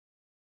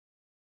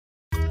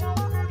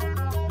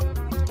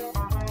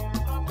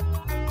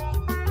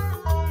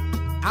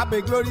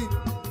abe glory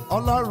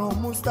Ọlọ́run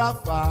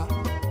Mustapha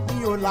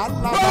ní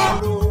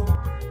ọ̀làlábàárò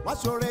wọ́n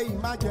ṣoore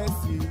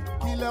emergency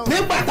kílẹ̀ o.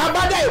 nígbà tá a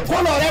bá dá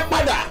ìkólọ rẹ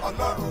padà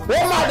ó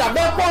máa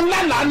dàbẹ́ pọ́ ńlá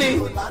lánì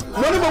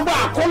mo ní gbogbo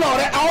àkólọ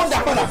rẹ a ó dà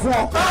padà fún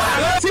ọ.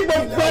 tí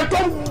gbogbo ẹ tó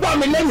ń gbọ́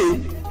mi lẹ́nìí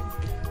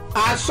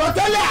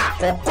àsọtẹ́lẹ̀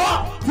àkọ́kọ́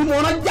tí mo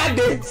rán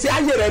jáde sí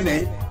ayé rẹ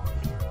nìyí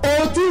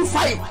o ti ń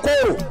fa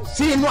ìkorò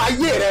sí inú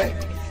ayé rẹ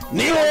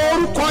ní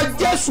orúkọ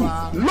Jésù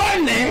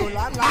lónìí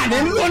àní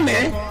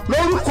lónìí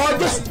lórúkọ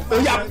Jésù ó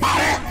yá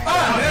parẹ́.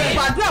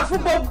 gbàdúrà fún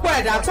gbogbo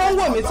ẹ̀dá tó ń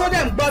wò mí tó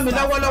dẹ̀ ń gbọ́ mi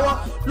lọ́wọ́lọ́wọ́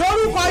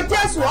lórúkọ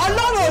Jésù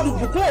Ọlọ́run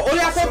olùbùkún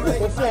orí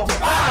afẹ́bùkún fún ọ.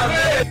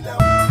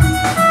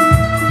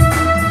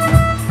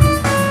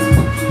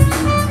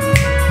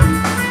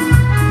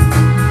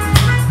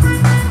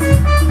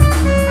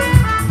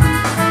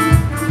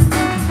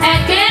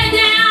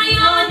 Ẹ̀kéde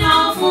ayọ̀nà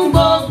fún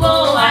gbogbo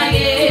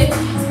ayé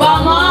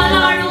pọ̀mọ́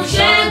Ọlọ́run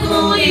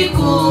ṣẹ́gun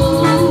ikú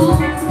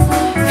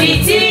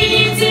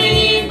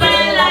fìtìtìní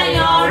pẹ̀lú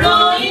ayọ̀rọ̀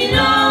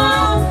iná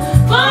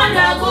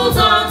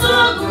kọ́ńdàkùtàn tó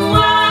gùn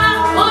wá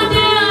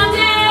òde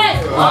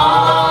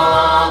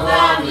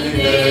ọba mi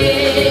dé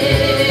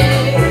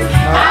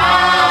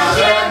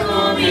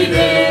àṣẹ́gun mi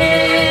dé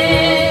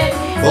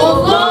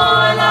ògo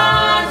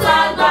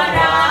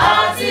látagbára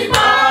àti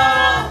bá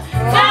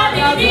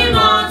tàbí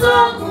mímọ́ tó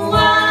gùn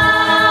wá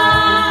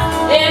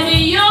èmi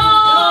yóò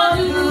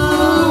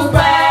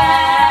dúpẹ́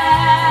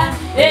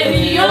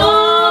èmi yóò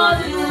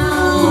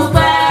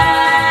dúpẹ́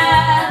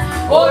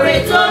oore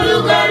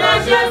t'Olùgbàlà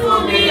ṣe fún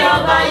mi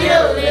ọba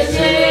yóò lè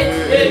ṣe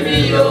èmi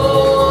yóò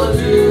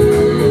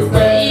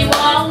dúpẹ́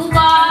ìwọ ń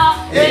bọ̀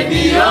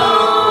èmi yóò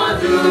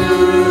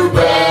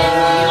dúpẹ́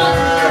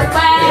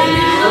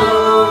èmi yóò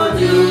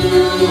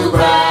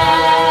dúpẹ́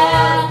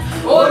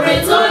oore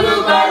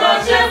t'Olùgbàlà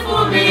ṣe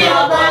fún mi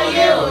ọba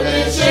yóò lè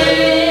ṣe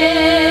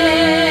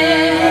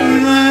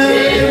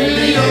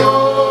èmi yóò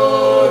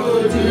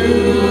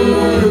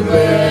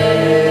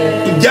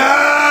dúpẹ́.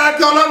 jẹ́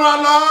kí Ọlọ́run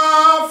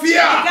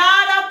àlàáfíà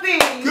God of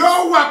peace. kí ó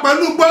wà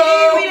pẹ̀lú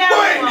gbogbo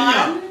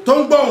ènìyàn tó ń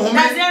gbọ́ ohùn mi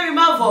That's every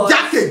my voice.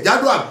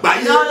 jákèjádò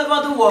àgbáyé All over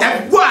the world. ẹ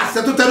gbọ́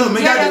àṣẹ tó tẹnu mi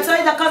Yeah, jáde that's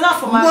why the cause out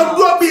for my mo mouth.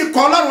 dúró bí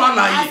ikọ̀ Ọlọ́run I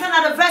alààyè stand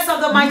at the verse of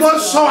the mighty mo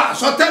God. sọ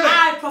àsọtẹ́lẹ̀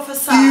I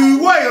prophesy.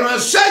 ìwọ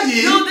ìránṣẹ́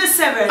yìí Do this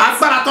service.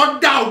 agbára tó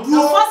dá ọ The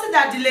dúró forces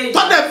that delay you,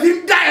 tọ́lẹ̀ fi ń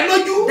dá ẹ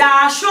lójú that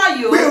assure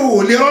you pé o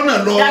ò lè rọ́nà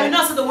lọ that you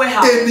not see the way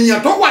out. ènìyàn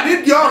tó wà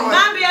nídìí ọ̀rọ̀ ẹ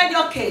Man behind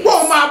your case, kó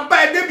o máa bá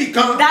ẹ débì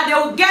kan that they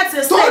will get to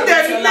a tó state dẹ̀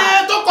in your lé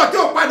life. tó kọ̀ tí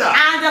ò padà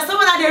And there's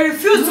someone that they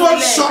refuse to mo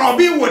let. sọ̀rọ̀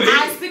bí wòlé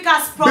I speak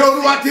as bí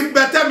Olúwa prophet. ti ń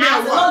bẹ tẹ́mi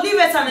As the àwa Lord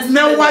liveth and is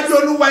níwájú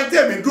Olúwa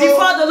tèmi dúró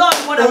before the Lord,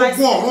 what am I ogun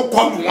saying? ọ̀run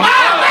kọlù wọn.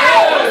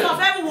 Of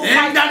heaven will In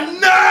fight the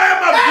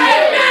name of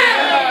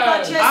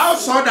Jesus. you. A ó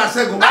sọ ọ́ dà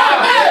ṣẹ́gun.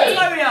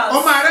 Victorious.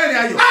 Ọmọ ààrẹ ìrìn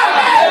àjò.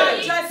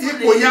 Joyfully.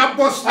 Ipò yẹn á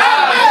bọ́ sí.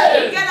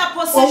 Get that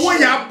Owó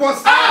position. yẹn á bọ́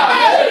sí.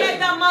 Get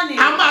that money.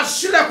 A máa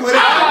sílẹ̀kùn eré.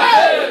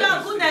 Get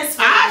that goodness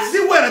for A you. sì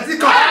wẹ̀rẹ̀ tí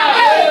kan.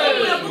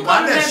 Wà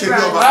á dẹ̀ ṣe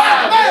bí ọba.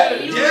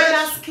 You will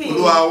ask King.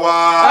 Olúwa wa.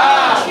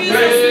 Jesus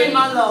name,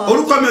 my Lord.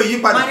 Orúkọ mi ò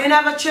yí padà. My name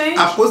never changed.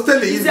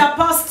 Apostole He's yìí. the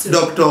apostle.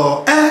 Dr.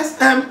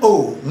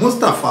 SMO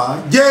Mustapha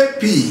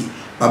JP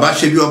Baba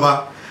ṣe bí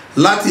ọba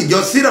láti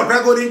ìjọ Seed of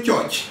Christ Golden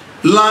Church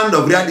Land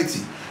of Reality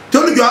tí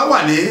olùjọ á wà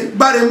ní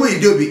Gbáremú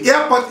Ìdíòbí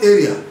airport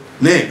area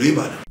ní ìlú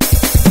Ìbàdàn.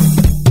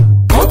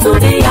 ó tún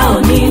níyà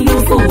ò ní ìlú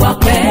fún wa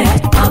pẹ́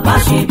bàbá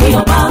ṣe bí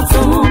ọba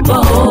tún ń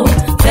bọ̀ ó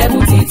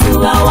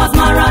 72 hours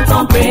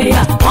marathon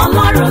prayer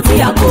Ọlọ́run tí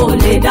a kò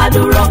lè dá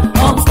dúró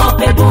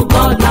unstoppable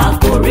God la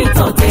kò rí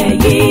tọ̀tẹ̀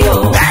yìí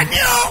o. bẹ́ẹ̀ni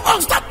o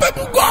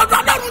unstoppable God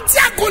Ọlọ́run tí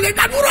a kò lè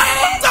dá dúró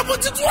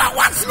 72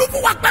 hours ló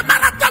fún wa pẹ́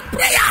marathon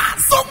prayer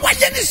tó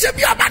wáyé ní ṣe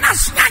bí ọba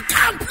national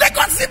camp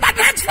Lagos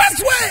Ìbàdàn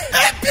expressway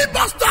AP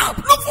bus stop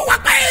ló fún wa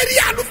pẹ́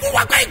area ló fún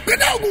wa pẹ́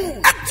ìpínlẹ̀ Ògùn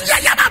ẹtúyẹ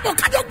yàrá bọ̀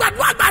kájọ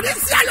gbàdúrà gbàdé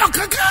sí ayọ̀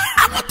kankan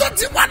àwọn tó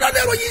ti wà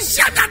lọ́lẹ̀ ròyìn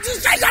iṣẹ́ àti àti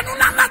iṣẹ́ ìyanu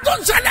ńláńlá tó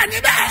ń ṣẹlẹ̀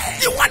níbẹ̀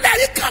ìwọlẹ̀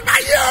rí kan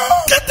báyìí o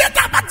kété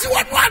tàbá ti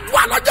wọnú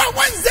àdúrà lọ́jọ́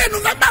Wednesday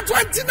November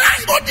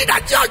 29 ó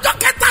dìdájẹ́ ọjọ́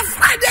kẹta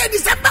Friday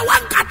December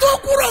 1 ká tó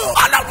kúrò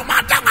Ọlọ́run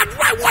máa dá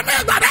àdúrà ìwọ náà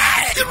gbà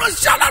bẹ́ẹ̀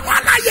ìránṣẹ́ Ọlọ́run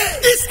aláyé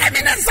His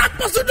Eminence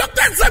Apostle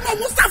Dr. SMO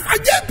Mustapha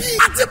JP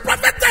àti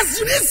Prophetess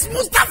Eunice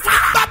Mustapha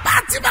bàbá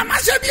àti màmá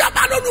ṣe bí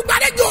ọba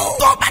lólùgbàlejò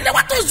tó balẹ̀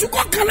wá tó oṣù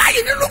kọkànlá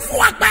yìí nínú fún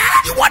wa pẹ́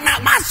ìwọ náà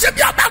máa ṣe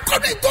bí ọba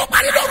kọ́ni tó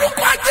parí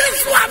lórúkọ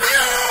Jésù àmín.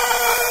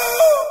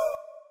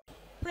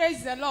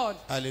 Praise the Lord.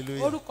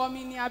 Hallelujah. Orúkọ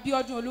mi ni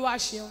Abíọ́dún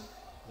Olúwaṣeun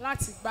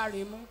láti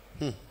Gbáremú.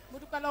 Mo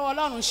dúpẹ́ lọ́wọ́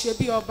Ọlọ́run ṣe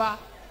bí ọba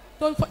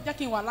tó jẹ́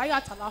kí n wà láyọ̀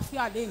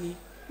àtàlàáfíà lénìí.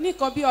 Ní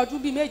nǹkan bí ọdún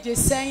bíi 7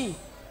 sẹ́yìn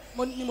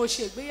ni mo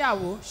ṣe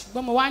ìgbéyàwó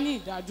ṣùgbọ́n mo wá ní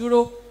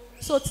ìdádúró.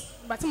 So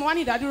ìgbà tí mo wá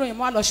ní ìdádúró yẹn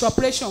mo wá lọ ṣe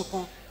operation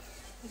kan.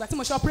 Ìgbà tí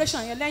mo ṣe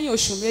operation yẹn lẹ́yìn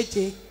oṣù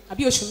 7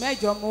 àbí oṣù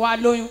 8 mo wá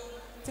lóyún.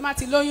 Tí má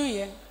ti lóyún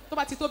yẹn tó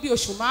bá ti tó bí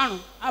oṣù 5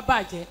 á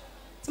bàjẹ́.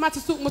 Tí má ti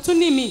mo tún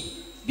ní mi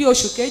bí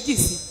oṣù 2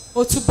 sí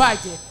ó tún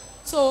bàjẹ́.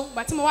 So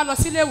ìgbà tí mo wá lọ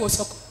sílé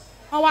ìwòsàn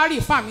wọ́n wá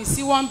refer mi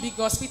sí one big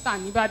hospital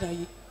ní Ìbàdàn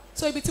yìí.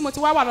 So ibi tí mo ti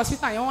wá wà lọ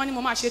hospital yẹn wọ́n ní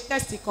mo máa ṣe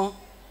test kan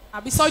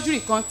àbí surgery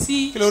kan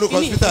tí Kí lórúkọ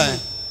hospital yẹn?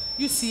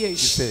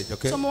 UCH.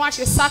 okay. So mo wá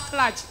ṣe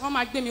sacrilege, wọ́n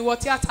máa gbé mi wọ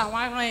tíátà,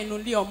 wọ́n á rán ẹnu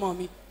lé ọmọ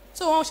mi.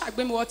 So wọ́n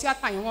ṣàgbé mi wọ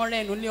tíátà yẹn, wọ́n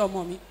rán ẹnu lé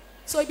ọmọ mi.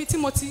 So ibi tí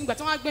mo ti ìgbà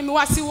tí wọ́n gbé mi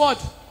wá sí ward,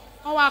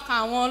 wọ́n wá ka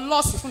àwọn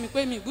lọ́ọ̀sì fún mi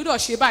pé mi gbúdọ̀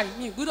ṣe báyìí,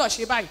 mi gbúdọ̀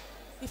ṣe báyìí.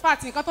 In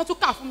fact nǹkan tó tún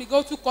kà fún mi gan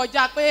ó tún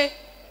kọjá pé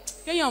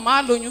kéèyàn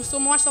máa lóyún. So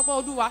mo wá sọ pé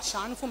Olúwa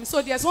ṣàánú fún mi.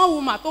 So there's one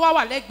woman tó wá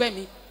wà lẹ́gbẹ̀ẹ́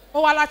mi,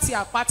 ó wá láti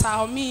àpáta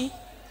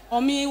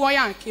ọmí wire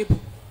and cable.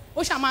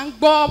 Ó ṣà máa ń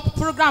gbọ́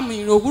program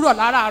ìrìn òwúrọ̀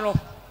láràárọ̀.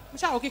 Mo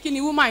ṣàwò kíkí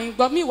ni woman yìí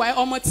gbọ́, mi ìwà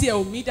ọmọ tiẹ̀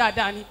ò mí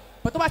dáadáa ni.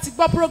 But tó bá ti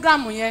gbọ́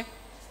program yẹn,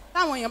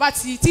 táwọn èèyàn bá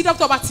ti tí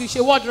doctor bá ti ṣe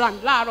word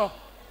round láàárọ̀,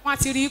 wọ́n á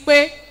ti rí i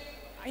pé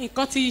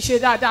nǹkan ti ṣe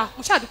dáadáa.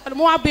 Mo ṣàdúpẹ́,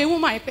 mo wá bẹ̀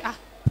woman yìí pé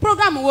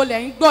program wo lẹ̀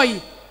ń gbọ́ yìí?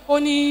 Ó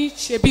ní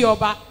ṣe bí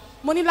ọba.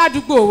 Mo ní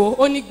ládùúgbò wo?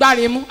 Ó ní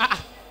Gbáremú.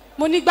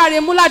 Mo ní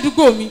Gbáremú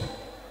ládùúgbò mi.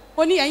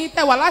 Ó ní ẹ̀yin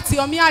tẹ́ wà láti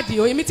ọmí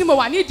àdìo, èmi tí mo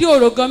wà nídìí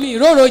òrò gan mi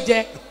ìróró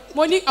jẹ.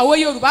 Mo ní àwọn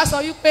Yorùbá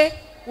sọ wípé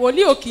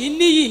wòlíì ò kì í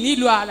níyì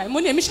nílùú ààrẹ. Mo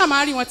ní èmi ṣáà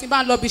máa rí wọn tí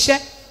bá ń lọ ibiṣẹ́.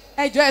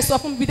 Ẹ jọ̀ọ́ ẹ sọ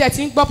fún mi bí tẹ́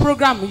ti ń gbọ́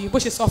program yìí, bó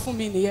ṣe sọ fún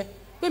mi nìyẹn.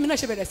 Pé mi náà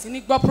ṣe bẹ̀rẹ̀ sí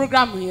ní gbọ́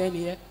program yẹn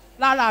nìyẹn.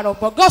 Láràárọ̀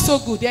but God so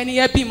good, ẹni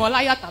yẹn bímọ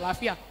láyà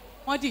tàlàfíà.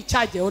 Wọ́n dì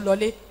charge ó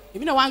lọlé.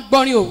 Èmi náà wá ń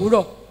gbọ́rin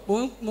òwúrọ̀.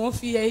 Mò ń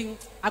fi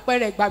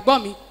àpẹẹrẹ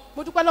ìgbàgbọ́ mi.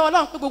 Mo dúpẹ́ lọ́wọ́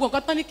Ọlọ́run pé gbogbo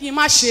nǹkan tán ní kí n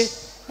má ṣe,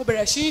 mo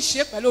bẹ̀rẹ̀ sí í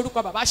ṣe pẹ̀lú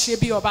orúkọ bàbá ṣe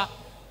bí ọba.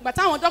 Ìgbà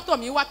táwọn dókítà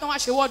mi wá tán wá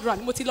ṣe word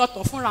round, mo ti lọ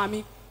tọ̀ fúnra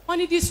mi. Wọ́n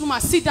ní this woman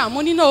sit down,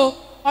 mo ní no,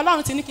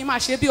 Ọlọ́run ti ní kí n máa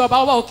ṣe bí ọba,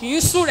 ọba ò kì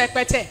í sún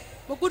rẹpẹtẹ.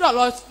 Mo gbúdọ̀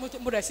lọ,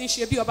 mo rẹ̀ sí í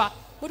ṣe bí ọba.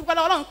 Mo dúpẹ́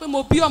lọ́wọ́ Ọlọ́run pé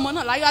mo bí ọmọ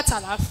náà láyọ̀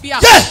àtàlàáfíà.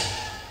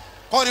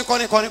 Kọrin.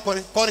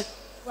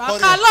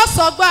 Wàkà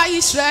lọ́sọ̀gbà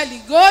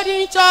Israeli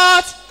Golden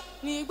Church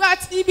nígbà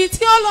ibi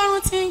tí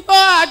Ọlọ́run ti ń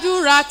gbọ́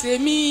àdúrà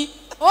tèmi.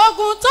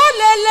 Ogun tó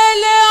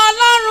lelele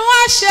Ọlọ́run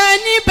á ṣe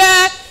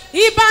níbẹ̀.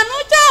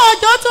 Ìbànújẹ́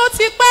ọjọ́ tó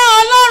ti pẹ́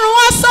Ọlọ́run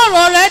á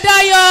sọ̀rọ̀ rẹ̀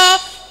dayọ̀.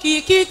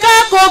 Kìkì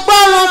kẹ́kọ̀ọ́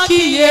gbọ́ràn kì í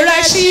yé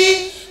rẹ̀ sí.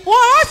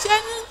 Wọ́n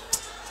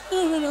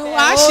á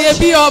ṣe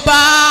bí ọba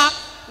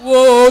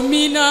wò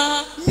mí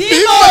náà. Bí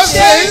mo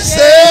ṣe ń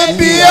ṣe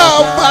bí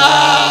ọba.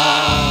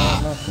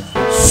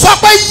 Sọ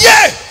pé yé.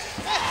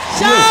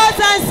 Shout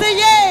and say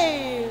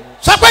yay.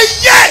 Sọ pé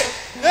yé.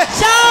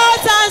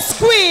 Shout and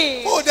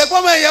scream. Ó dẹ̀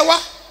gbọ́mọ ẹ̀yẹ wá.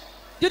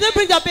 You didn't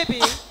bring your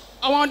baby.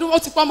 Àwọn ọdún ó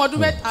ti pọ́ ọmọ ọdún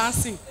mẹ́ta ń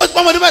sìn. Ó ti pọ́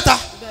ọmọ ọdún mẹ́ta.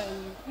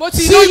 Mo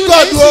ti lóyún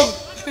lẹ́sìn.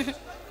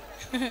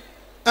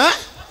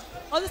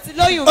 Ó ti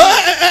lóyún.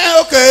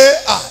 Ok,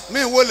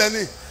 mi wo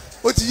lẹ́ni,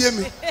 ó ti yé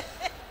mi.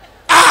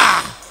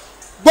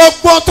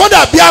 Gbogbo tó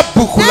dàbí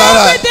àbùkù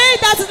lára. Everything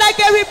that is like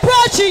a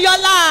reproach in your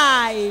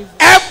life.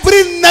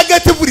 Every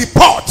negative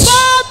report.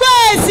 Gbogbo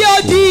èsì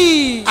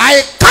òdì.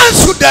 I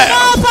cancel them.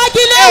 Mo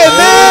fagilé wọn.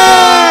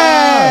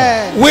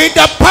 Amen. With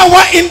the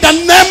power in the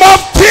name of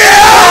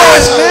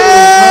Jesus.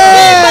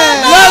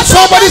 Amen. Let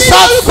somebody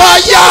shout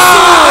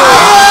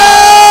fire.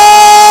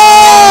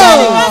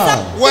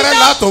 Wẹ́rẹ́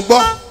látọ̀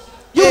gbọ́.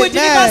 You will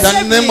deliver In the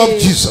safely. name of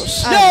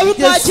Jesus. Ní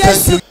orúkọ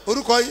Jésù.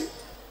 Orúkọ yìí.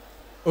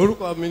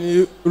 Orúkọ mi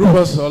ni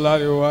Rufus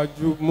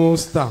Ọláréwájú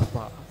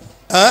Mustapha.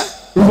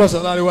 Rufus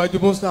Ọláréwájú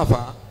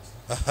Mustapha.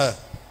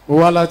 Mo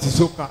wá láti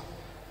Sókà.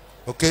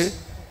 Okay.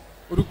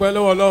 Ó dúpẹ́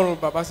lọ́wọ́ Ọlọ́run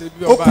bàbá ṣe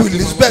bí Ó ọba kù àti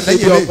Elizabeth màmá ṣe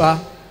bí lẹ́yìn ọba.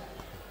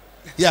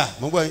 Yà,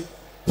 mo gbọ́ yín.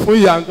 Fún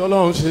ìyàtọ̀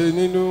Ọlọ́run ṣe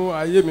nínú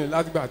ayé mi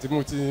látìgbà tí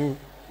mo ti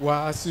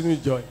wá sínú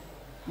ìjọ yìí.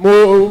 Mo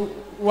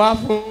wá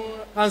fún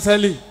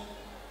kánsẹ́lì.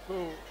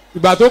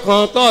 Ìgbà tó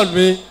kan tọ́ọ̀lù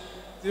mi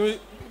tí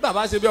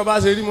bàbá ṣe bí ọba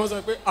ṣe rí mo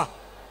sọ pé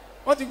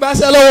wọ́n ti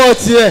gbáṣẹ́ lọ́wọ́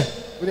tiẹ̀.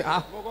 Mo ní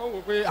mo kọ́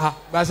wò pé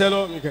gbáṣẹ́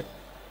lọ́wọ́ mi kẹ̀.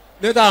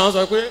 Létà àwọn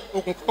sọ pé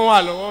okùn kan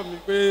wà lọ́wọ́ mi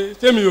pé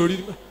ṣé mi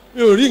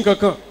ò rí nǹkan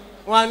kan.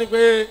 Wọ́n á ní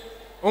pé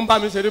wọ́n bá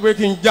mi ṣe pé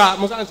kí n já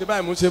mo sáà ń ṣe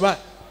báyìí mo ṣe báyìí.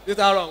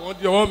 Létà àárọ̀ wọ́n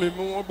di ọwọ́ mi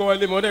mú wọ́n gbọ́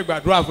wọlé mo dẹ̀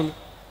gbàdúrà fún mi.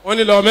 Wọ́n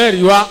ní lọ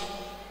mẹ́rin wá.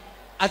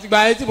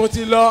 Àtìgbà yẹn tí mo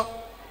ti lọ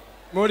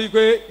mo rí i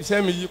pé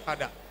iṣẹ́ mi yí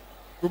padà.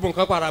 Gbogbo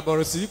nǹkan padà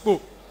bọ̀rọ̀ sí ipò.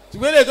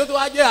 Ṣùgbọ́n èlé tó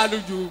wá jẹ́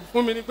àlùjù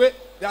fún mi ni pé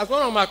there is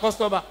one of my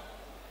customer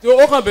tí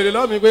ó kàn béèrè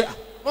lọ́wọ́ mi pé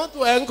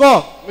mọ́tò ẹ̀ ń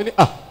kọ́ mi ní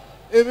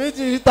èmi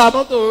ti ta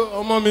mọ́tò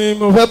ọmọ mi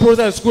mo fẹ́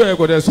process school ẹ̀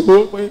kò dẹ̀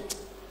sówó pé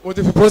mo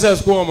ti fi process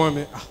school ọmọ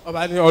mi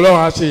ọba ní Ọlọ́run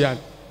á ṣe ìyá ni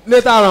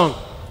later on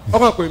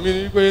ọkàn pè mí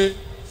ní pé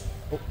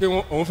kí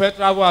òun fẹ́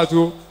travel out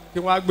o kí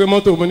wọ́n á gbé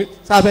mọ́tò mo ní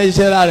sáfẹ́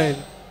iṣẹ́ lára ẹ̀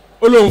ni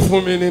ó lóun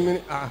fún mi ní mi ní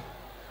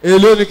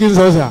èló ni kí n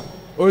sọ sà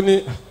ó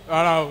ní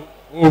rárá o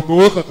òun ò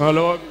gbowó kankan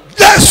lọ́wọ́ mi.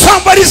 Let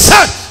somebody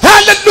shout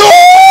hallelujah.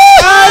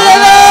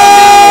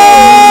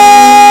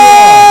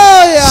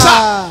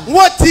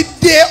 Wọ́n ti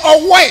de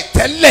ọwọ́ ẹ̀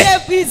tẹ́lẹ̀.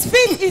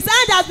 His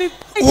hand has been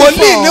bind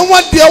Wòlíì ni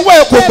wọ́n de ọwọ́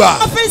ẹ̀ kò The gbà.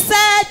 prophet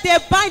said they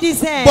bind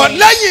his hand. But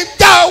lẹ́yìn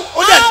já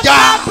ó lè já.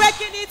 After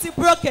breaking it, he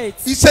broke it.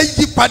 Iṣẹ́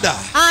yí padà.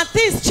 And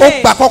things Ó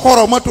changed. gba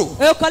kọ́kọ́rọ́ mọ́tò.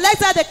 You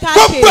collected the car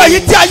Gbogbo èyí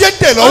tí ayé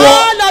dè lọ́wọ́.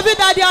 All of you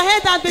that your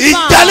hand has been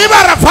bound.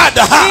 Ìjàlíbàrà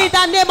fàdà. In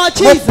the name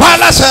of Mo Jesus. pa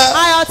aláṣẹ.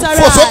 I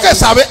authorize. Fòsókè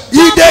sàbẹ̀.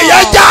 Ìdè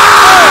yẹn já.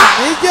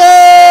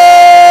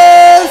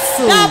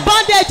 The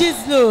bondage is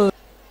loose.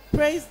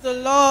 Praise the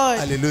Lord.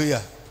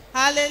 Hallelujah.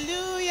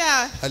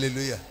 Hallelujah.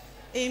 Hallelujah.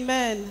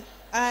 Amen.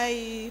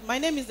 My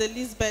name is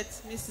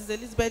Elizabeth, Mrs.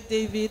 Elizabeth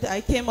David.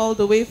 I came all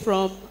the way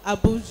from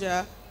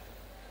Abuja,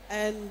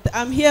 and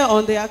I'm here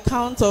on the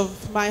account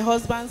of my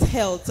husband's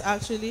health,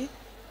 actually.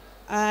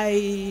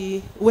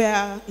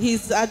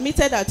 he's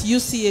admitted at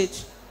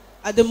UCH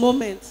at the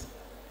moment.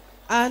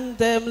 And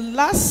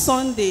last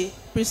Sunday,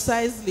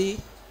 precisely,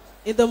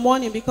 in the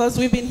morning, because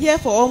we've been here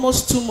for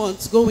almost 2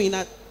 months going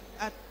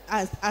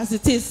as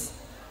it is.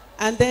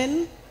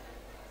 And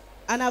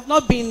I've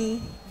not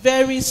been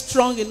very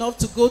strong enough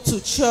to go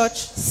to church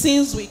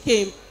since we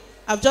came.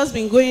 I've just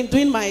been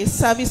doing my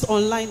service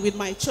online with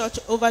my church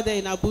over there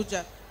in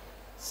Abuja.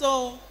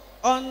 So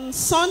on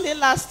Sunday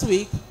last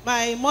week,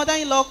 my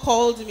mother-in-law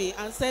called me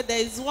and said there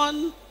is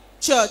one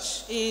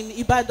church in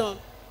Ibadan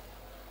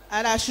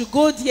and I should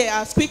go there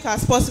as quick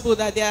as possible,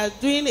 that they are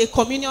doing a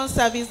communion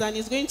service and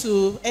it's going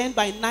to end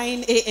by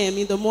 9 a.m.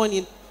 in the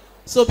morning.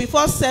 So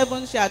before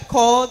 7, she had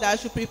called that I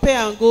should prepare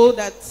and go,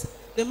 that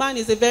the man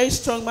is a very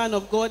strong man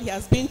of God. He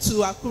has been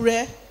to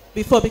Akure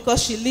before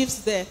because she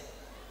lives there.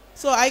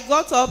 So I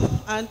got up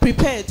and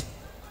prepared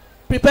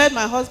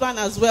my husband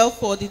as well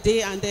for the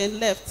day and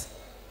then left.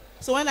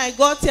 So when I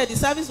got here, the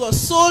service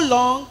was so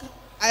long,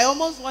 I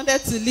almost wanted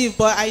to leave,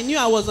 but I knew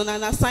I was on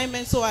an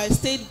assignment, so I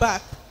stayed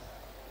back.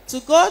 To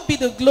God be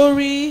the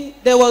glory.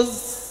 There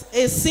was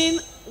a scene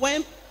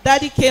when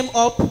Daddy came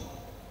up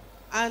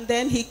and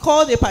then he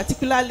called a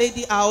particular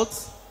lady out,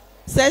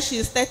 said she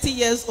is 30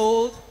 years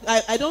old.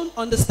 I don't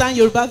understand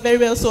Yoruba very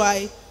well, so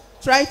I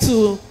tried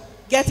to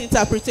get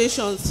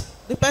interpretations.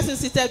 The person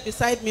seated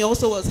beside me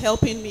also was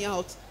helping me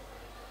out.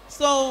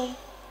 So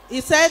he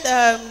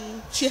said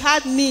she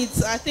had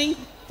needs, I think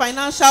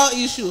financial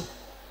issue.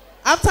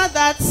 After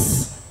that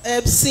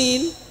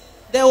scene,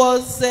 there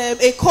was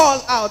a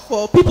call out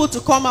for people to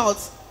come out.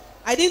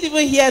 I didn't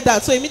even hear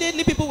that, so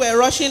immediately people were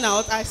rushing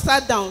out. I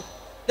sat down.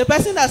 The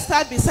person that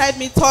sat beside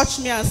me touched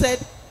me and said,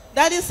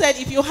 Daddy said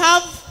if you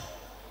have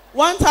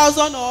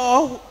 1,000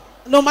 or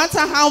no matter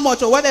how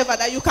much or whatever,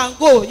 that you can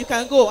go, you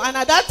can go. And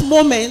at that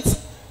moment,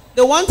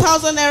 the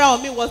 1,000 naira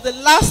on me was the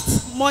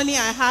last money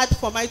I had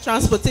for my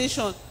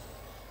transportation.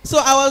 So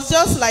I was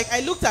just like,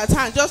 I looked at her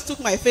and just took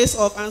my face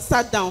off and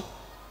sat down.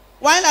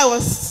 While I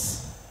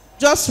was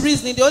just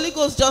reasoning, the Holy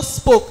Ghost just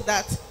spoke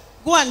that,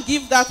 go and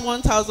give that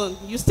 1,000.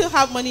 You still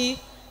have money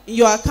in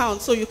your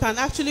account, so you can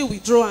actually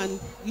withdraw and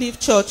leave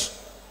church.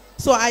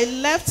 So I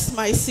left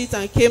my seat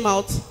and came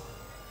out.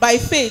 By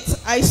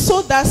faith, I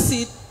sowed that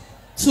seed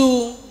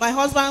to my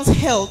husband's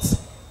health.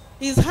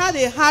 He's had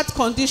a heart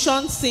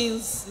condition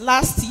since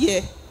last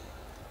year.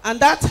 And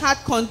that heart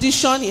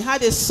condition, he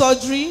had a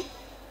surgery.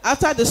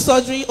 After the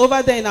surgery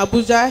over there in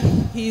Abuja,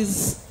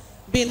 he's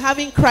been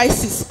having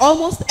crisis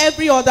almost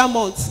every other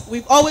month.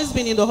 We've always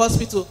been in the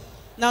hospital.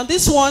 Now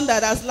this one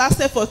that has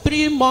lasted for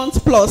 3 months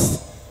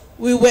plus,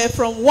 we were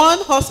from one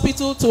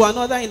hospital to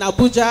another in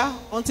Abuja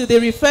until they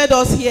referred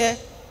us here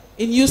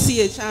in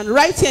UCH. And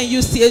right here in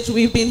UCH,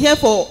 we've been here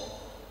for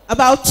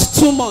about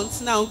 2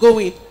 months now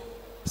going.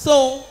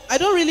 So I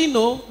don't really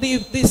know. The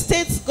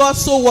state God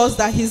so was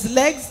that his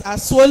legs are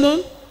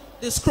swollen,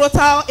 the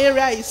scrotal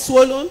area is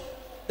swollen,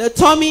 the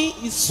tummy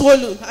is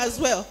swollen as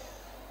well.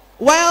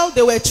 While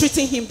they were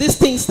treating him, this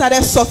thing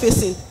started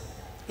surfacing.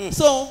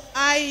 So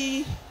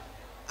I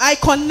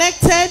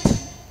connected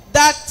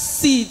that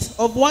seed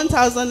of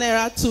 1,000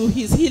 naira to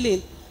his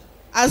healing,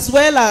 as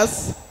well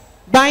as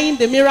buying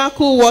the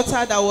miracle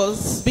water that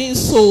was being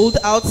sold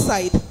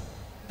outside.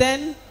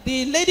 Then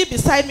the lady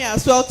beside me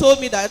as well told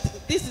me that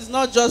this is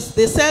not just,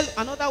 they sell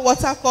another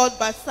water called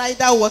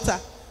Bethsaida water.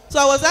 So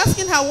I was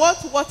asking her,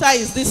 what water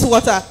is this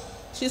water?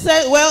 She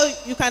said, well,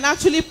 you can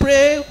actually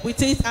pray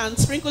with it and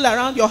sprinkle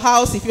around your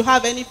house if you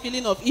have any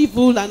feeling of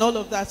evil and all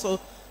of that. So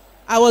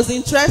I was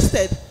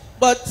interested.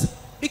 But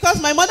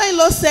because my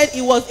mother-in-law said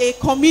it was a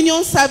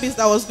communion service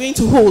that was going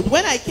to hold,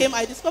 when I came,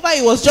 I discovered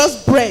it was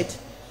just bread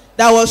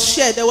that was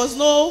shared. There was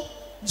no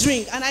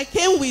drink. And I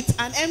came with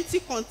an empty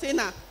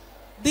container.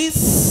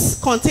 This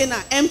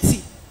container,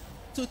 empty,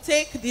 to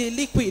take the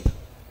liquid.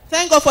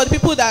 Thank God for the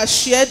people that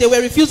shared. They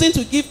were refusing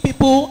to give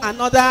people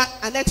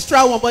an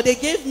extra one, but they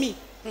gave me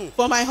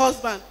for my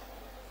husband.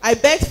 I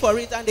begged for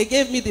it and they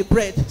gave me the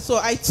bread. So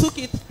I took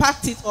it,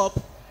 packed it up.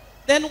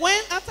 Then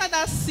after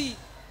that seed,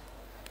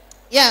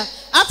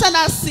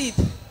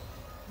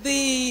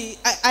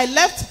 I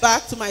left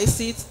back to my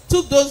seat,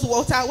 took those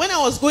water. When I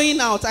was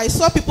going out, I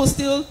saw people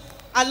still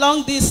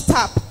along this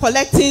tap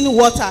collecting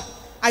water.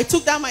 I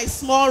took down my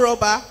small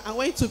rubber and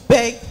went to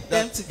beg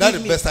them to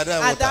give me at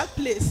that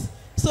place.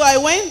 So I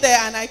went there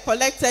and I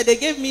collected. They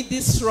gave me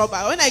this rubber.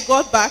 When I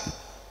got back,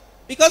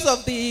 because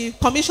of the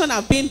commission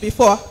I've been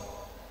before,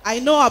 I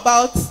know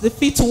about the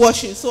feet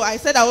washing. So I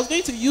said I was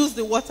going to use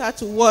the water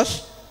to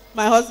wash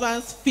my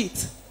husband's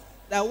feet.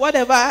 That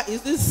whatever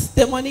is this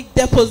demonic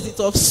deposit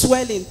of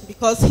swelling,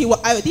 because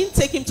I didn't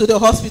take him to the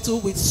hospital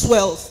with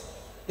swells.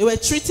 They were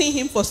treating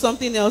him for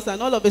something else,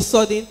 and all of a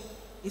sudden,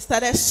 he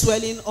started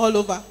swelling all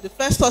over. The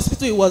first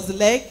hospital, it was the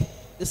leg.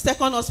 The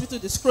second hospital,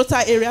 the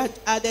scrotal area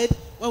added.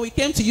 When we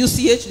came to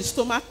UCH, the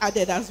stomach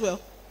added as well.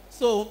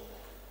 So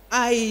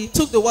I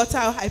took the water,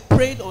 I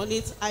prayed on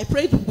it. I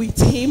prayed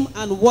with him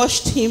and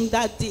washed him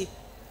that day.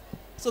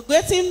 So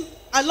getting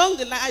along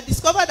the line, I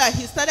discovered that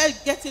he started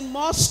getting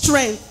more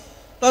strength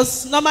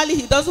because normally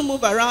he doesn't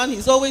move around.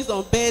 He's always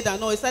on bed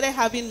and all. He started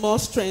having more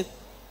strength.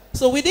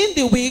 So within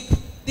the week,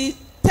 the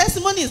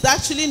testimony is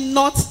actually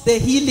not the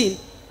healing,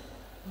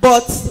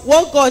 but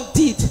what God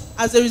did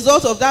as a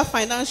result of that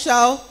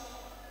financial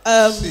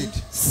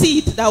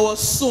seed that was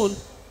sown.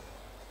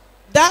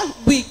 That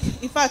week,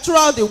 in fact,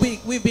 throughout the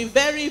week, we've been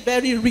very,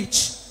 very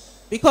rich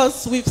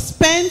because we've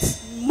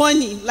spent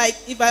money. Like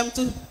if I'm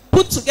to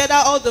put together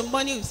all the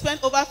money, we've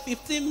spent over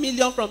 15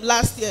 million from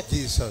last year.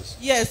 Jesus.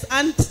 Yes,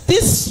 and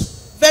this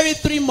very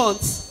 3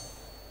 months,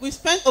 we've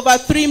spent over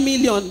 3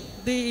 million.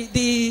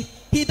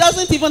 He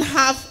doesn't even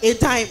have a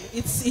dime.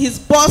 It's his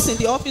boss in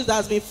the office that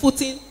has been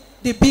footing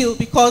the bill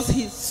because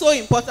he's so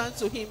important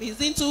to him. He's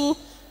into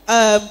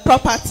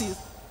properties.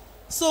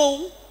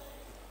 So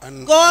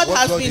and God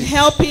has been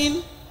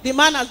helping. The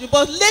man has been,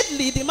 but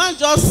lately the man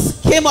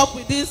just came up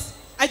with this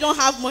 "I don't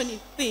have money"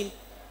 thing.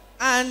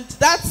 And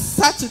that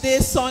Saturday,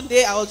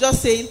 Sunday, I was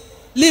just saying,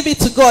 leave it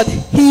to God.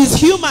 He is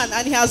human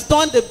and he has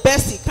done the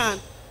best he can.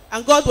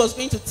 And God was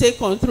going to take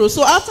control.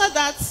 So after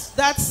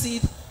that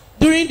seed,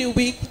 during the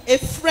week, a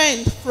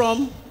friend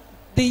from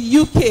the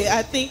UK,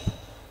 I think,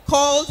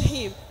 called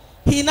him.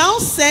 He now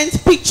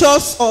sent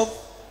pictures of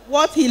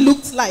what he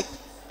looked like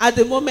at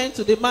the moment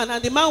to the man.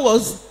 And the man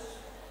was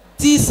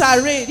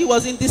disarrayed. He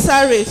was in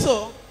disarray.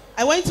 So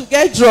I went to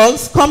get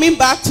drugs. Coming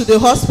back to the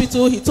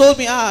hospital, he told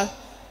me,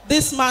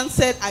 this man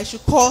said I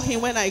should call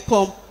him when I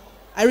come.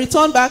 I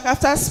returned back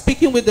after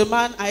speaking with the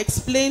man. I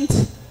explained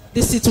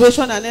the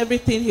situation and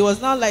everything. He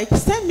was now like,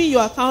 send me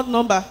your account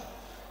number.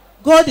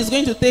 God is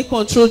going to take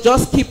control.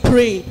 Just keep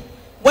praying.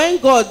 When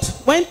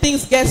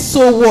things get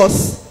so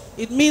worse,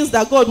 it means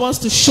that God wants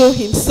to show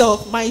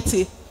himself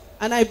mighty.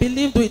 And I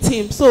believed with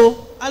him.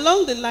 So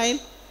along the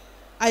line,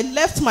 I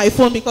left my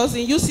phone because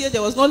in UCA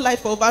there was no light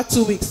for over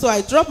 2 weeks. So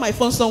I dropped my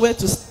phone somewhere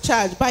to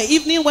charge. By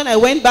evening when I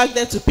went back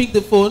there to pick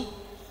the phone,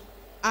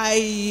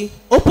 I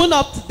opened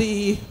up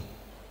the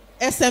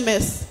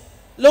SMS.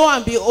 Lo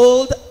and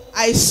behold,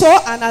 I saw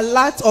an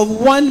alert of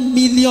 1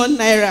 million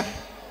naira.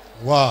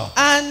 Wow.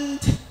 And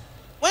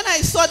when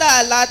I saw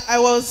that alert, I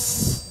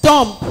was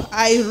dumb.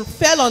 I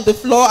fell on the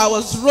floor. I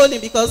was rolling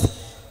because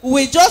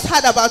we just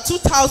had about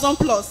 2,000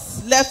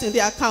 plus left in the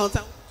account.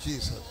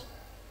 Jesus.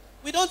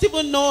 We don't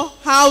even know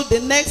how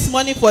the next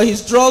money for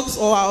his drugs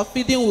or our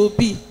feeding will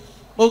be.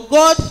 But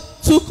God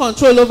took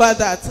control over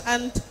that.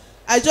 And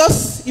I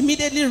just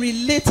immediately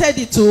related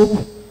it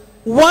to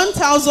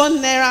 1,000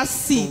 naira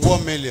seed.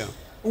 1 million.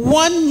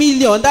 1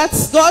 million.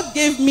 That's God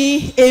gave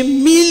me a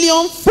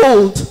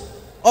millionfold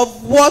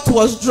of what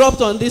was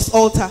dropped on this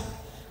altar.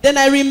 Then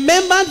I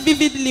remembered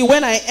vividly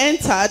when I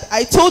entered,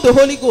 I told the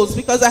Holy Ghost,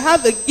 because I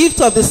have the gift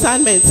of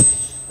discernment,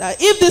 that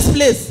if this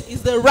place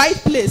is the right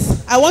place,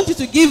 I want you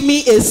to give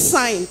me a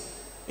sign.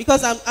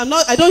 Because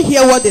I don't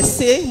hear what they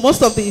say.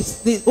 Most of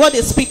what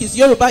they speak is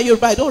Yoruba.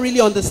 I don't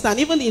really understand.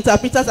 Even the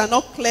interpreters are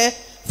not clear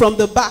from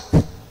the back.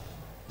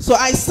 So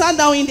I sat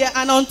down in there,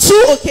 and on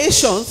 2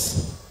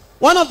 occasions,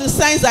 one of the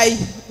signs I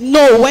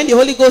know when the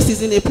Holy Ghost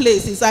is in a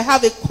place is I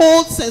have a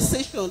cold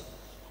sensation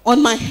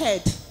on my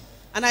head.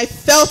 And I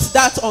felt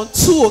that on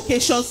 2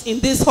 occasions in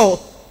this hall.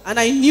 And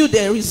I knew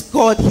there is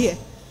God here.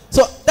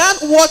 So that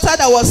water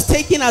that was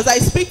taken as I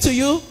speak to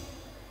you,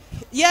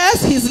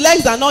 yes, his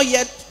legs are not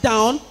yet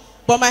down,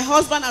 but my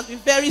husband has been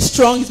very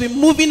strong. He's been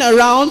moving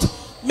around,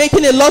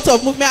 making a lot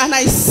of movement, and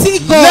I see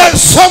God. Let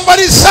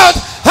somebody shout,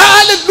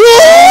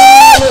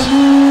 hallelujah!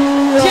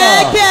 In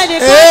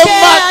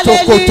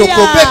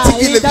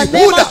the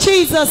name of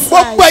Jesus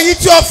Christ.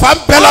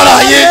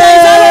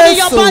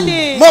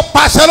 Mo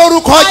pàṣẹ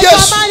lórúkọ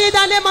Jésù. In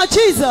the name of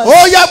Jesus.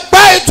 Ó yá gba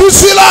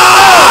ìtúsílẹ̀.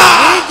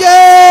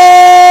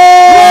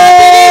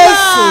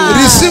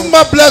 Receive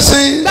my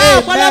blessing.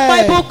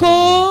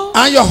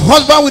 And your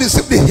husband will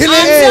receive the healing. In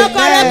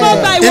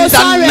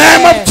the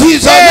name of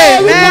Jesus.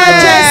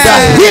 The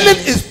healing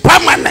is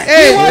permanent.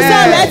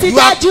 You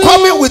are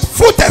coming with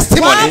full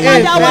testimony.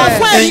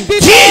 In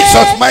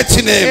Jesus'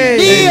 mighty name.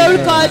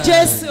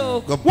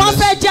 Wọ́n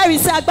fẹ́ jẹ́rìí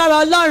sí agbára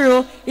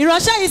Ọlọ́run.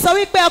 Ìránṣẹ́ yìí sọ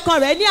wípé ọkọ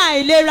rẹ̀ ní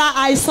àìlera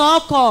àìsàn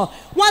ọkàn.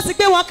 Wọ́n ti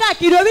gbé wọn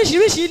káàkiri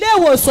oríṣiríṣi ilé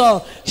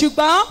ìwòsàn.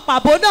 Ṣùgbọ́n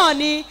pàbó náà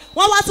ni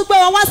wọ́n wá tún gbé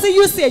wọn wá sí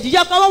UCH.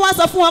 Ìjọba wọn wá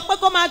sọ fún wọn pé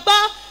kó máa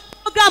gbọ́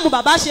prógráàmù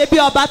bàbá ṣe bí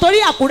ọba torí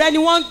Àkúrẹ́ ni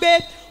wọ́n ń gbé.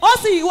 Ó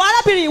sì ìwà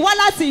arábìnrin wá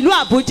láti ìlú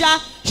Àbújá.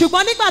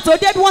 Ṣùgbọ́n nígbà tó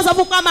dé bí wọ́n sọ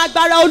fún ká máa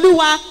gbára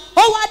Olúwa.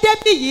 Ó wá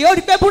débí yìí ó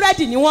rí pé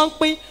búrẹ́dì ni wọ́n ń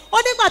pín. Ó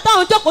nígbà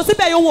táwọn jókòó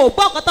síbẹ̀ yòówù ò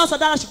gbọ́ ọ̀kan tó sọ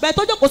dára ṣùgbọ́n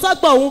tó jókòó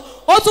sọ́gbọ̀n òun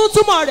ó tún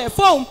túmọ̀ rẹ̀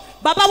fóun.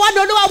 Bàbá wa ní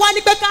Olúwa wá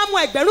ní pé ká mú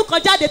ẹgbẹ̀rún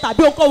kan jáde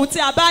tàbí ohunkóhun tí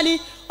a bá ní.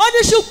 Ó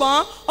ní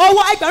ṣùgbọ́n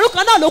owó ẹgbẹ̀rún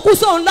kan náà ló kù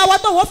sóun lọ́wọ́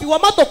tóun ó fi wọ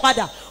mọ́tò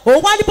padà.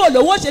 Òun wá níbo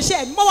lòun ó ṣe ṣe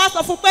ẹ̀mí mọ́ wá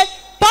sọ fún pé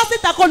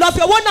pásítà kò lọ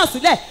fi owó náà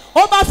sílẹ̀.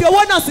 Ó bá fi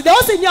owó náà sílẹ̀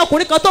ó sì ní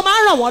ọkùnrin kan tó máa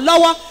ń ràn wọ́n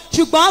lọ́wọ́.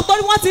 Ṣùgbọ́n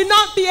torí wọ́n ti ná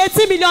bíi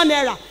 80 million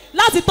naira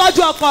láti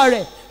tọ́jú ọkọ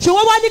rẹ̀.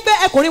 Ṣùgbọ́n wá ní pé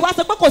ẹkùnrin wá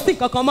sọ pé kò sí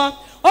nǹkan kan mọ́.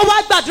 Ó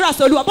wá gbàdúrà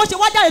sí Olúwa bó ṣe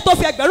wá jáde tó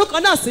fi ẹgbẹ̀rún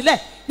kan náà sílẹ̀.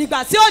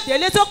 Nígbà tí ó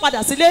délé tó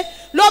padà sílé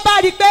ló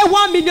bá rí pé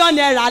 1 million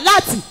naira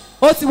láti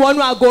ó ti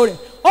wọnú ago rẹ̀.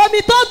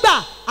 Omi tó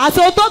gbà àti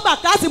ohun tó gbà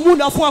láti mú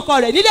lọ fún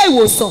ọkọ rẹ̀ nílé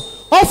ìwòsàn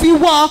ó fi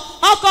wọ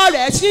ọkọ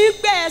rẹ̀ sí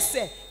gbé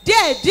ẹsẹ̀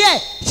díẹ̀díẹ̀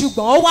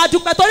ṣùgbọ́n ó wá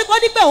dúpẹ́ torí kó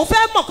ní pé òun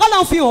fẹ́ mọ̀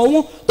kọ́lọ́n fi hàn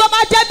òun tó bá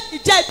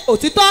jẹ́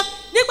òtítọ́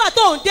nígbà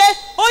tó ń dé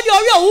ó ní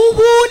orí òun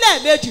wú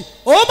lẹ́ẹ̀mejì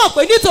òun mọ̀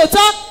pé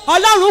nítòótọ́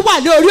ọlọ́run wà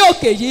ní orí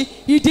òkè yìí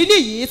ìdí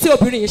nìyí tí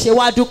obìnrin yìí ṣe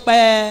wá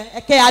dúpẹ́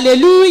ẹ̀kẹ́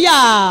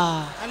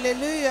hallelujah.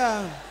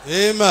 Hallelujah.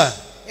 Amen.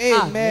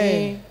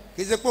 Amen.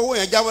 Kì í ṣe pé owó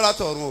yẹn jábọ́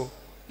látọ̀run o.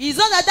 It's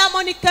not that that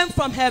money came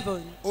from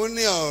heaven. Ó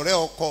ní ọ̀rẹ́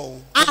ọkọ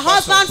òun. A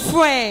husband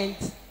friend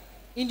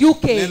in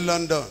UK. Ní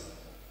London.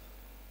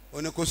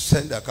 Ó ní kó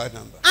send account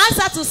number.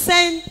 Answer to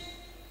send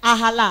a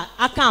halal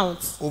account.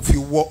 Ó fi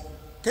wọ́.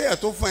 Kéèyàn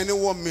tó fún ẹ ní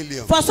 1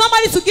 million. For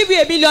somebody to give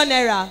you a million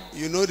naira.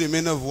 You know the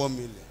meaning of 1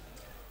 million.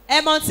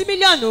 Ẹ mọ̀ tí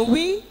mílíọ̀nù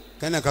wí.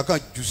 Kẹ́ni kankan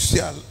jù sí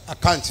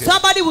àkáǹtì ẹ̀.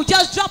 Somebody will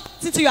just drop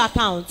it into your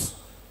account.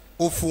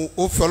 Ó fi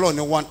Ọlọ́run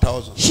ní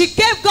 1,000. She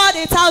gave God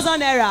 1,000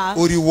 naira.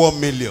 Ó rí 1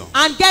 million.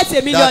 And get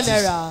a million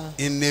naira.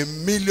 In a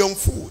million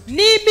food.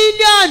 Ní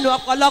mílíọ̀nù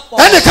ọ̀pọ̀lọpọ̀.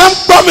 Ẹnìkan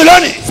gbọ́ mi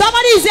lónìí.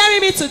 Somebody is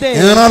hearing me today.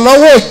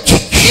 Ìrànlọ́wọ́ òjijì.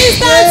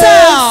 Instant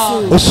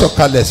help. Ó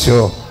sọ̀kalẹ̀ sí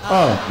ọ.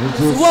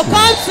 Will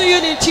come to you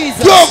in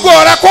Jesus. Yóò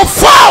gbọ́ rẹ kó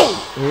fáwọn.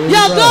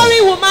 Your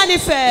glory will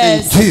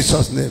manifest. In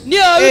Jesus' name. Ní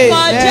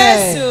orúkọ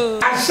Jésù.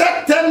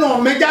 Àṣẹ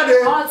tẹnu mi jáde.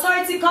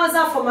 Authority comes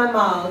out from my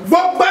mouth.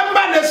 Gbogbo ẹ̀ ń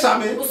bá lè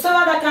sàmì.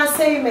 Whosoever that can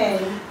say amen.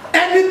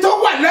 Ẹni tó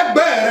wà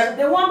lẹ́gbẹ̀ẹ́ rẹ.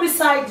 The one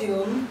beside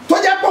you. Tó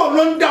jẹ́ pé òun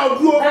ló ń dá ọ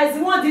dúró. That is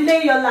the one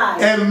delaying your life.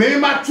 Ẹ̀mí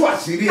máa tú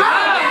àṣírí ẹ̀.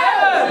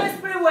 The Holy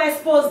Spirit will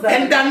expose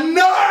them. In the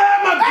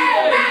name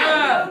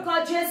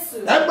of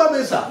Jesus. Ẹ gbọ́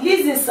mi sà.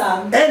 Listen, sir.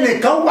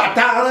 Ẹnìkan wà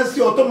tá a rán sí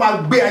ọ tó máa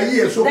gbé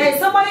ayé ẹ̀ sókè. There is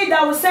somebody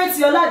that will send to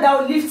your life that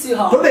will lift you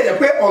up. Tó lè yẹ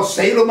pé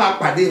ọ̀sẹ̀ yìí ló máa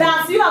pàdé.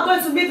 That you are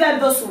going to meet them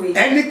this week.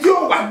 Ẹni tí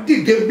ó wà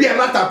dìde bí ẹ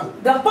látakò.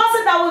 The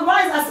person that will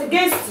rise as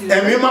against you.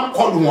 Ẹ̀mí máa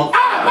kọlù wọn.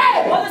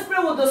 The Holy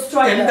Spirit will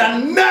destroy them.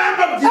 In the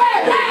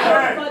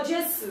name of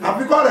Jesus.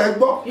 Àfikọ́ rẹ̀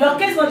gbọ́. Your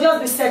case will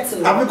just be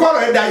settled. Àfikọ́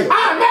rẹ̀ dayọ̀.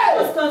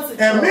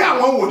 Ẹ̀mí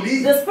àwọn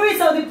wòlíì. The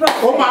spirit of the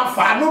prophet. Ó máa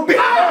fàánú bẹ̀.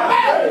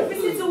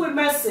 Visit you with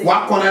mercy. Wà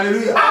á kọ́ni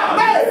hallelujah.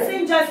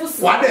 Sing joyful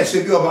song. Wà á dẹ̀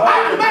ṣe bí ọba.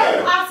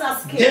 Act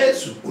as king.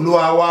 Jésù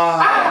Olúwa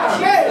wa.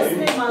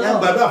 Yẹn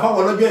gbàdúrà fáwọn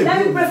ọlọ́jọ́ ìbí Let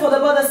me òní. pray for the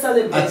brother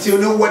celebrate. Àti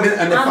oní wedding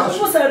And anniversary.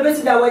 people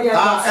celebrating their wedding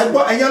anniversary.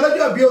 Ẹgbọ́n ẹ̀yin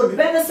ọlọ́jọ́ ìbí òní.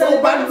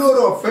 Tó bá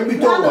lóore ọ̀fẹ́ bí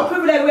tó You have the wà.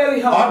 privilege where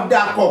we are.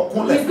 Ọ̀dà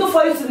kọ̀ọ̀kúnlẹ̀. It's good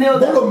for you to nail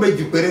them. Gbólóhùn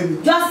méjì péré ni.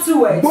 Just 2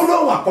 words.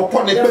 Gbólóhùn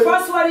àkọ́kọ́ ni The pé.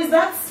 first word is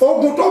that.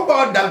 Ogun tó bá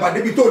ọ dàgbà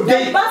débi tó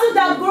dé. The battle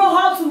that grow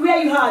up to where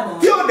you are now.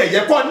 Tí ó dẹ̀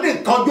yẹ kọ́ ní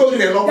nǹkan jó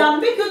rẹ̀ lọ́wọ́.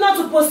 That make you not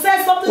to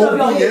possess something of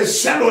your Ogun yẹn own.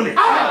 ṣẹ́ lónìí.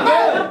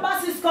 The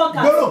battle is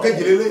conquered. Gbólóhùn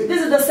kejì lélẹ̀.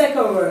 This is the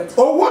second word.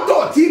 Owó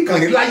tó ti kàn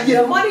ní láyé.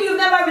 The money you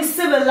never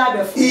received in life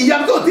before. Ìyá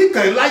tó ti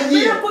kàn ní láyé.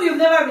 Miracle you've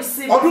never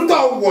received. Ọdún tó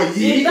wọ̀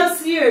yìí. In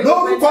this year.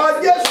 Lórúkọ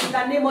Jésù. In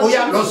the name of Ó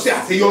yá lọ Jesus. sí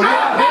àṣeyọrí.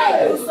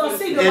 You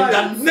succeed In over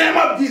the it. name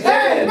of Jesus.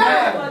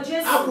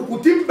 Jesus. Àbùkù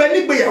tí ń bẹ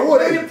nígbéyàwó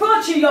rẹ̀.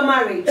 Reproach in your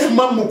marriage. Ẹ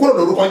máa mú kúrò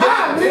lórúkọ The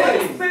Jésù.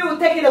 Holy Spirit will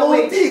take it Ohun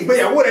away. tí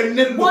ìgbéyàwó rẹ̀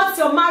nílò What's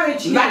your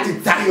marriage láti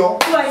need? tayọ.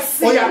 To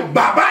exceed. Ó yá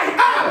bàbá yìí.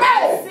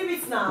 Receive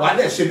it now. Wà á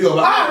dẹ̀ ṣe bí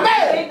ọba.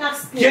 Amen.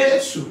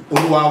 Jésù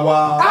Olúwa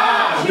wa.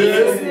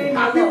 Jesus' name.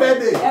 Happy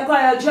birthday Ẹ̀kọ́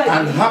ayọ̀jọ́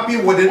and ìbí. happy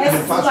wedding Ẹ sì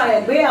tún anniversary.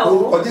 ìgbéyàwó.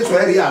 Orúkọ Jésù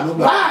ẹ̀rí àánú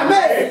gbà.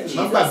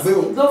 Má gbàgbé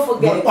o. Don't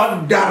forget.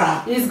 Wọ́n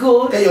dára. It's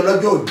good Kẹ́yọ̀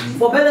lọ́jọ́ òbí.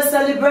 for better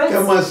celebrate.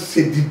 Kẹ́ máa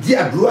ṣèdìdí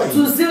àdúrà To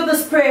yìí. zeal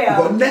this prayer.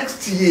 But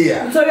next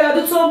year. Nítorí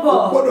ọdún tó ń O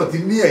bọ̀. gbọ́dọ̀ ti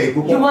ní ẹ̀yìn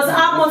púpọ̀. You must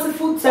have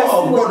multiple Ọ̀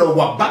testimonies. gbọ́dọ̀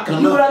wà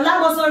bákan You náà. will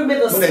allow us not remain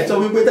the Mo lè same. sọ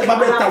wípé tẹ́ bá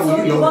And bẹ́ẹ̀ ta I'm wòlíì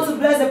told you lọ. want to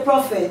bless the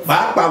prophet.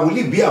 Pàápàá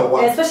wòlíì bí àwa.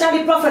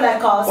 Especially prophet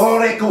like us.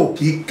 Ọrẹ kan ò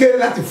kì í kéré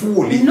láti fún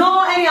wòlíì.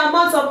 No any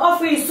amount of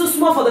offering is too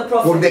small for the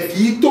Kò prophet. dẹ̀ kì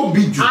í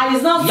tóbi jù And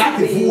it's not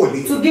láti fún too wòlíì.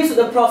 big to give to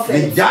the prophet.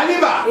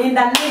 Ìjálíbà. In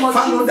the name of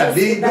Fáwọn Jesus.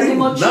 dàdé In the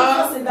name of bírímù náà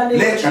Jesus. In the name of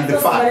Jesus. lẹ́ẹ̀kan In dé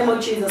fà. the name of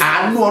Jesus.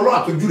 Àánú Ọlọ́run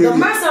àtọ́jú The rere.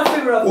 mercy and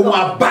favor of Ó God.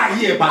 máa bá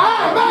ayé ẹ̀ padà.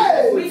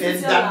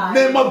 In the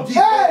name of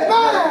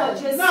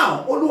Jesus.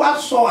 Now, Olúwa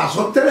sọ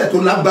àsọtẹ́lẹ̀ tó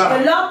lágbára.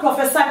 The Lord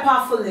prophesied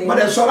powerfully. Mo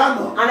dẹ̀ sọ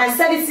lánàá. And I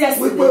said it Wípé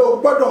yesterday.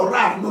 o gbọ́dọ̀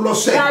rà àánú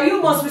lọ́sẹ̀. That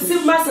you must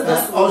receive mercy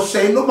this week.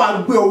 Ọ̀sẹ̀ yìí ló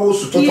máa gbé owó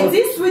oṣù It tuntun. is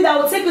this week that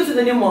will take you to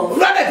the new month.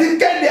 Olúwa ti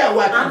kéde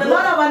àwọn And the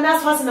Lord àtàdúrà. have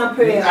announced fasting and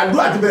prayer.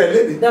 Àdúrà ti bẹ̀rẹ̀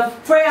léde. The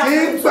prayer Tí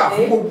ń gbà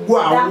fún gbogbo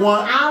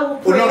àwọn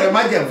olórin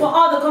májẹ̀mú. for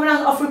all the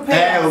covenant offering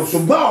prayers.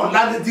 Ṣùgbọ́n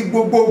ọ̀la ni ti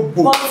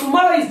gbogbogbò. But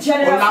tomorrow is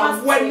general Ọ̀la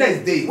fasting.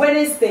 Wednesday.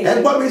 Wednesday.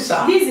 Ẹ gbọ́ mi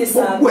sà. Listen,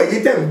 sir. Gbogbo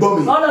ẹ̀yin tẹ̀ ń gbọ́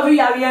mi. All of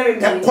you are hearing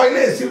Ẹ me. kọ́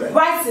ilé ìsílẹ̀.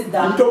 Write it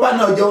down. Nítorí bá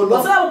náà jẹ́ olóò.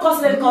 Whatever will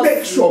cost them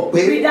Make sure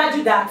pé we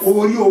dájú that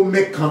orí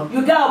omi kan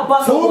you get a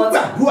bottle tó of water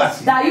gbàdúrà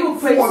sí that you will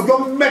pray fún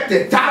ọjọ́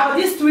mẹ́tẹ̀ẹ̀ta for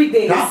these 3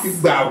 days láti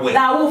gbà àwẹ̀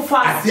that will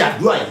fast àti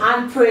àdúrà yìí.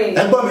 and pray.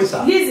 Ẹ gbọ́ mi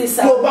sà. Listen,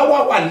 sir. Tó o bá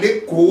wà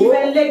lẹ́kọ̀ọ́, You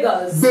are in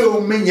Lagos. gbé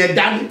omi yẹn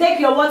dání. Take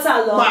your water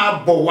along.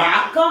 Máa bọ̀ wá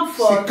Come sí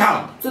forth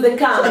camp. to the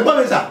camp. Ẹ gbọ́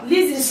mi sà.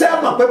 Listen, Ṣé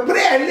ẹ mọ̀ pé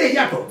prayer lè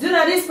yàtọ̀? Do you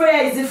know this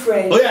prayer is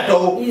different? Ó yàtọ̀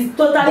o. It's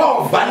totally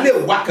Bọ́ọ̀ bá lè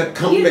different. wá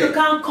kankan If you bẹ̀.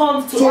 can't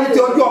come to Sórí ti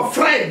anything ọjọ́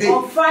Friday.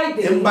 on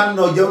Friday, Ẹ ń bá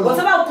ná ọjọ́ náà.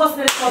 whatever will cost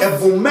me the cost,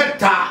 Ẹ̀bùn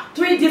mẹ́ta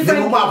 3 ni mo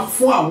different máa gifts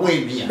fún àwọn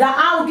ènìyàn. that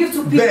I will give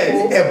to people. Bẹ́ẹ̀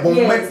ni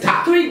ẹ̀bùn mẹ́ta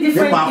Yes, 3 ni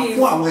different máa gifts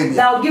fún àwọn àwọn ènìyàn.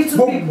 That will give to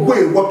people. Gbogbo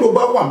ìwọ tó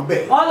bá wà ń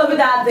bẹ̀. All of it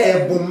are there.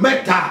 Ẹ̀bùn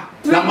mẹ́ta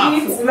la máa Three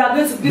gifts we are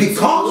going to give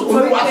because to you.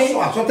 Olúwa sọ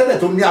àsọtẹ́lẹ̀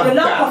tó ní The Lord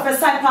àbúrò.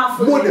 prophesied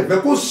powerfully. Mo lè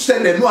fẹ́ kó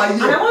ṣẹlẹ̀ ní ayé.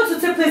 And I want to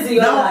take place in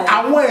your life.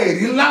 Àwọn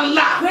ẹ̀rí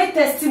ńláńlá. Great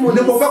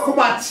testimonies. Ni mo fẹ́ kó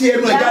máa ti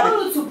ẹnu ẹ̀ That I jáde.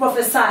 want you to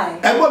prophesy.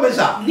 Ẹgbọ́n mi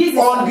sà,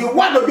 on the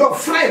one ọjọ́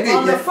Friday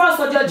On the first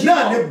of your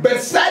náà ni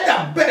Bethsaida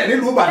bẹ̀rẹ̀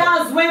nílùú Ìbàdàn.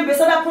 That's when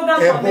Bethsaida program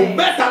Ẹ̀bùn commenced.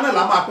 mẹ́ta náà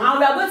la máa pín. And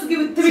we are going to give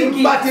you 3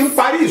 Tí n bá ti ń gifts.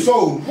 parí ìṣọ́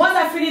òru. Once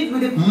I finish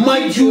with the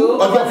Mọ́jú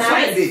ọjọ́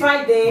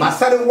Friday, màá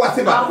sáré wá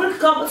sí I Ìbàdàn. will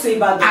come to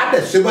Ibadan. Á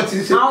dẹ̀ ṣe bọ́ ti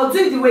ń ṣe. I will do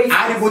it the way it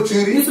Aribo ti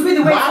rí. It will be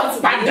the way Máa it's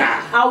supposed to be. padà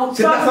I will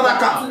sí travel national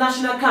camp. to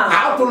national camp.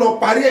 Á tún lọ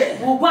parí ẹ̀.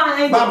 We'll go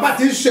and end Bàbá it.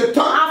 ti ń ṣe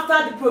tán. After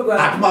the program,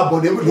 Á tún máa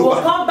bọ̀ ní ibùdó we'll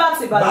wa. come back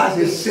to Bá a Ibadan.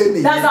 ṣe ṣe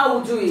nìyẹn. That's how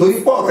we'll do it. Torí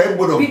pọ̀ ọ̀rọ̀ ẹ̀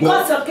gbọ́dọ̀ gbọ́.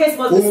 Because your case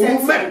must be Òun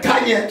settled. mẹ́ta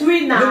yẹn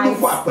 3 nínú nights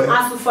fún àpẹẹrẹ.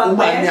 as to Ó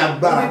máa ní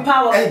agbára. will be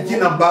powerful. Ẹ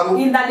jìnnà baro.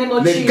 In the name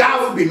of Lè Jesus.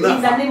 gáwó bì náà.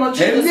 In the name of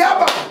Jesus. Ẹ ní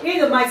àbá. In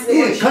the mighty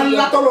name of Nǹkan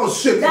ńlá Jesus. tọ́lọ̀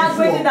ṣe ní That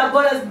great fún thing ọ. that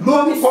God has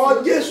promised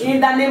Lórúkọ you. Jésù.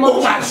 In the name Ó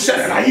of máa Jesus.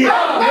 ṣẹlẹ̀ láyé.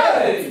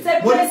 To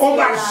take Mo ní place ó in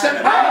máa your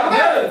ṣẹlẹ̀ life.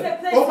 láyé. To take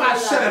place Ó in máa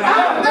your ṣẹlẹ̀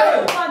life.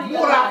 láyé.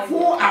 Múra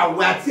fún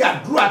àwẹ̀ àti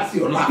àdúrà ti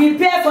ọ̀la.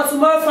 Prepare for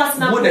tomorrow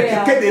fasting and Mo dẹ̀ ti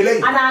prayer. kéde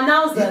lẹ́yìn. And I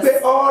announce Ìpè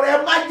this. ọrẹ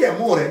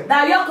májẹ̀mú rẹ̀.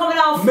 That you're coming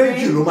out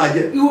Méjì free. ló máa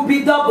jẹ́. It will be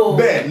double.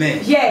 Bẹ́ẹ̀ni.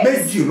 Yes.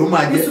 Méjì ló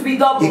máa jẹ́. This will be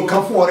double.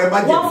 Ìkan fún ọrẹ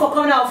májẹ̀mú. One for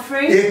coming out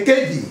free.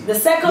 Èkejì. The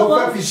second Mo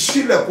fẹ́ one. fi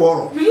sílẹ̀kùn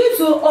ọrọ̀. For you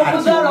to open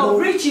Àti door owó. of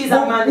riches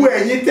and money. Gbogbo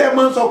ẹ̀yin tẹ́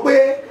máa ń sọ pé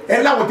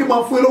ẹ láwọn tí máa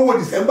ń fún yín lówó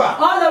December.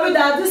 All of it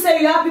that do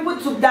say you have people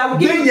that will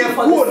give you Gbẹ̀yẹn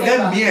for kúrò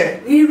December. lẹ́mìí ẹ̀.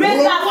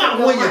 Erase that Wọ́n from àwọn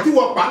your èèyàn tí mind.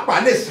 wọ́n pàápàá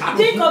lè sàánú.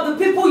 Think of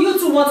the people you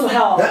too want to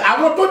help.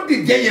 Àwọn tó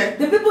dìde yẹn.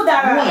 The people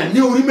that Wọ́n are ní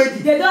orí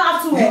méjì. they don't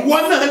have to wait. Ìwọ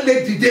náà lè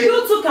dìde. You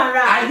too can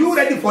rise. Are you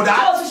ready for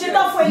that? So ṣe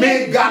tán fún ilé.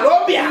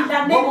 Megalobia. In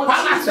the name Mo of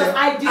pàṣẹ. Jesus,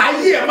 I decree.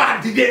 Ayé ẹ̀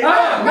máa dìde.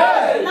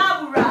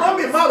 Láwùrà.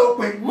 Mọ́mí má ro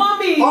pin.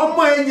 Mommy.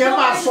 Ọmọ ẹ̀ yẹn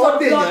máa sọ ọ́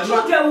dé Your yẹn lọ.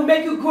 children will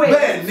make you great.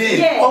 Bẹ́ẹ̀ni,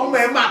 Yes. ọmọ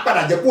ẹ̀ máa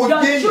padà jẹ́ kó Your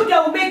jẹ́ yẹn. children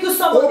will make you Ó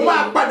somebody.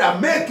 máa padà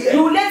mẹ́ẹ̀kì ẹ̀.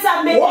 You will later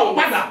make Wọ́n it.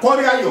 padà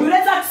kọ́rí ayọ̀. You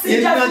later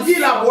see just Ìnàjí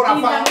làbúrà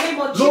in fa. the name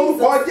of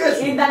Lórúkọ Jesus.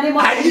 Jésù. In the name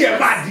of Ayé ẹ̀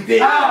máa dìde.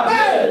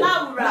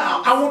 Láwùrà.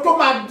 Àwọn tó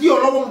máa dí ọ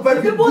lọ́wọ́ mo fẹ́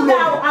fi People dúró.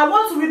 that I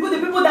want to rebuke the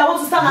people that want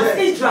to stand as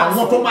Yes, Israel.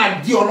 àwọn tó máa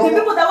dí ọ The lọ́wọ́.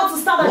 people that want to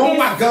stand Wọ́n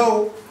wà against. gan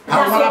o. Àwọn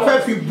That's la all.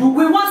 fẹ́ fi bú.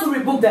 We want to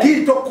rebuke them. Kí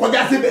n tó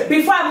kọjá síbẹ̀.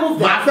 Before I move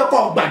them, Màá fẹ́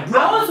kọ́ gbàdúrà.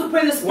 I want to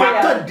pray this Wà á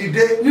kàn prayer.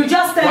 dìde. You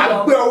just stand Wà á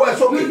up. gbé ọwọ́ ẹ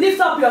sókè. You lift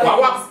up your Wà á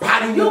wá hands.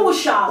 pariwo. You will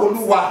shout.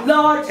 Olúwa.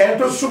 Lord. Ẹni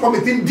tó súnmọ́ mi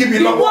ti ń dí mi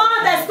The lọ́wọ́. one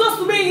that's supposed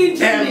to be in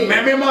me. Ẹ̀mẹ́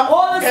mímọ́.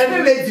 Holy Ẹni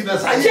lè Spirit. jìnnà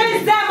sáyé mi.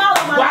 Chase them out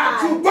of my Wà á life.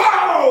 tún gbọ́.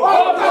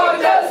 Orúkọ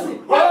Jésù,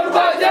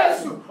 orúkọ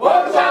Jésù,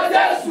 orúkọ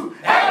Jésù,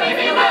 ẹ̀mí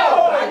mímọ́.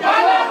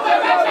 Ọlọ́run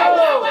ẹ̀fẹ̀ ṣe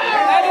wọ̀.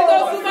 Ẹni tó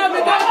súnmọ́ mi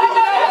tó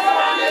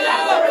súnmọ́ mi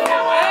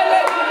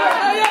lọ́wọ́.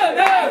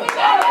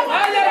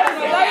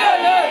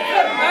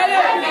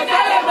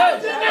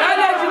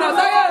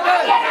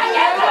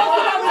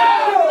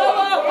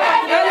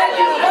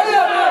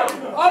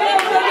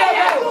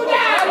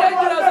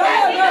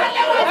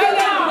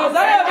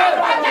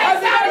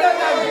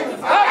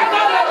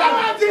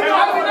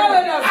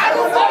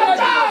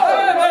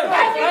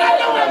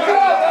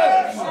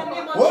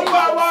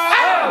 Olúwa wá.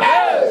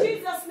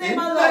 Jesus' name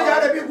Ìgbà alone.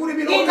 yára bí kúrú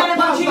bí In the lọ́wọ́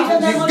name of Jesus, kápá.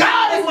 name of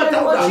Ìgáàrí Jesus, mọ́tà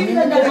name of ọ̀dà Jesus, mi.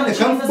 name of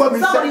Ẹnìkan Jesus. gbọ́ mi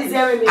Somebody is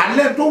hearing me.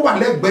 Alẹ́ tó wà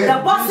lẹ́gbẹ̀ẹ́. The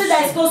person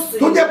that is close to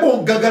Tó you. jẹ́ bó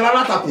ń gangan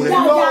látakò rẹ̀.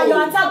 Yeah,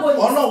 your antagonist.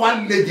 Ọlọ́wà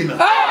lè jìnnà.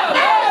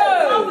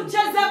 God will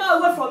chase them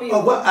away from you.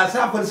 Ọgbọ́n àṣà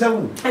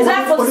àfọ̀dísẹ́wù.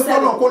 Isaiah 47.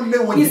 Oníkọ́lọ̀ kó lé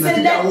wọn He jìnnà said,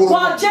 sí let àwòrán.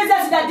 God chase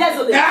them to the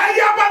desolate.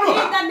 Ẹ̀yà bá lò.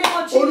 In the name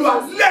of Olúwa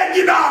Jesus. lè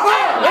jìnnà.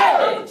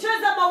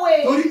 Chase them away.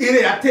 Torí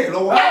ire àtẹ̀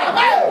lọ́wọ́.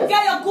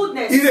 Get your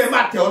goodness. Ire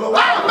máa tẹ̀ ọ́ lọ́wọ́.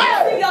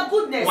 Receive your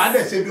goodness. Wà á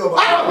dẹ̀ ṣe bí ọba.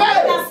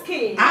 That's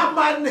king.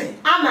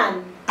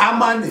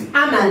 Amani.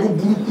 Aman Ogun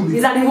burúkú ni.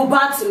 is an evil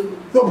battle.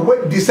 Tó bọ̀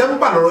pé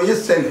December lọ̀rọ̀ yẹn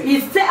ṣẹlẹ̀.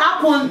 It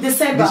happened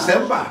December.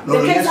 December The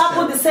lọ̀rọ̀ yẹn case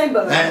happened ṣẹlẹ̀.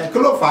 December. Kí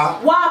ló fà á?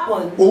 What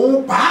happened?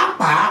 Òun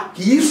pàápàá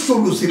kì í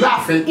solùsí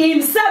láàfin.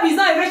 Himself is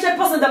not a wretched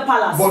person in the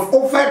palace. But ó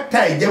fẹ́ ta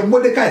ẹ̀jẹ̀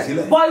Mordecai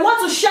sílẹ̀. But he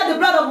wants to shed the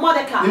blood of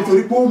Mordecai.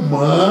 Nítorí pé ó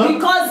mọ̀ ọ́n.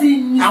 Because he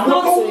is Àwọn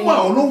tó close to mọ̀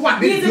ọ́ ló wà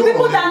him. It's nídìí the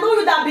people ọ̀rọ̀ that rẹ̀. know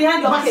you that are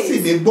behind your Má sì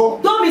case. mí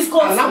gbọ́. Don't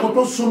misquote Aláwọ̀ me.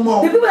 tó súnmọ́.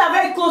 The people that are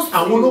very close to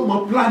Àwọn ló you. mọ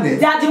plan ẹ̀.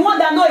 They are the ones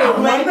that know your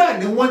Àwọn right. náà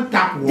ni wọ́n ń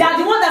takò. They are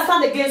the ones that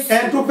stand against you.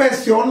 Ẹni tó fẹ́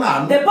ṣe ọ́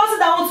láàánú. The person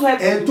that wants to help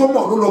you. Ẹni tó mọ̀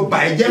ló lọ bà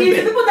ẹ́ jẹ́ It's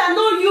the bẹ̀. people that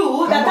know you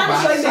that can't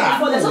show you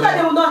before them so that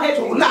they will not help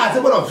you. Láàṣẹ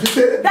gbọ́dọ̀ fi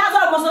ṣe. That's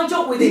why I must not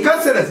joke with it. Ìkan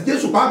ṣẹlẹ̀ sí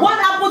Jésù pàápàá. What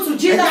happened to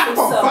Jesus Ẹ̀yà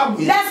himself? confirm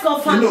yẹn. Let's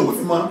confirm Nínú òwe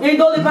mímọ́. it. In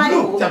the Holy Luke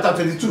Bible. chapter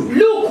 22.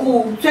 Luke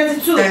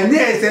 22. Ní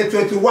ẹsẹ̀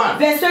 21.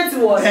 Verse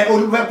 21.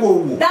 Olùfẹ́ kò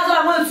wò. That's what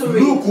I wanted to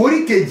read. Luke orí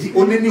kejì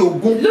ó lé ní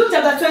ogún. Luke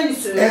chapter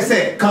 22.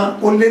 Ẹsẹ̀ kan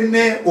ó lé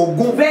ní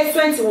ogún. Verse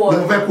 21.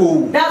 Olùfẹ́ kò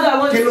wò. That's what I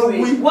wanted Kí ló to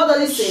wí? read. What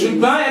does it say?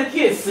 ṣùgbọ́n ẹ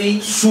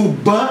kíyèsí.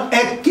 Ṣùgbọ́n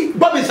ẹ kí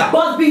gbọ́ mi sà.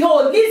 But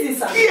behold, listen,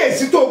 sir.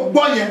 Kíyèsí tó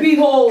gbọ́ yẹn.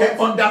 Behold, Ẹ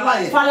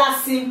underline.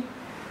 fallacy.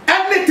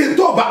 Anything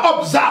tó o bá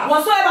observe.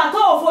 Whatsoever tó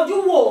o fojú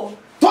wò.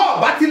 Tó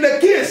o bá ti lè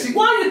kíyèsí.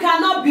 One, you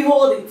cannot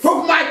behold it.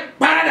 Tó máa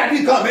parada ní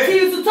nǹkan mi. See,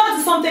 you to turn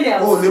to something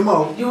else. O ò ní mọ̀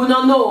o. You will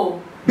not know.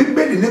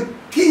 Bíbélì ní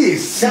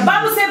kíyèsí. The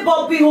Bible says,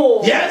 but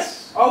behold. Yes.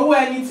 ọwọ́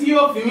ẹni tí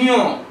yóò fi mí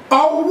hàn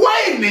ọwọ́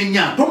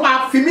ènìyàn tó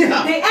máa fi mí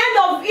hàn. The end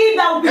of it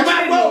that will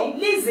betray me.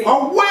 Listen.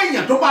 ọwọ́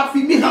èèyàn tó máa fi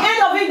mí hàn. The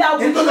end of it that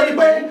will betray me. nítorí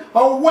pé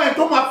ọwọ́ ẹ̀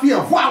tó máa fi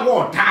hàn fún àwọn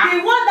ọ̀tá. The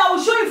one that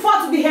will show him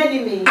forth to the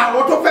enemy.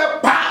 àwọn tó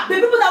fẹ́ pa. The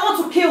people that want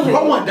to kill him.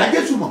 ọmọ ìdá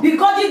Jésù mọ̀.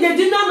 Because they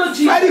did not know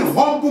Jesus. very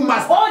humble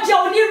master. Ó jẹ́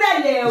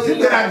onírẹ̀lẹ̀ òní.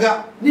 ìsìgbéraga.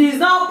 He is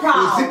not proud.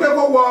 kò sí pé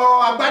kó wọ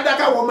agbádá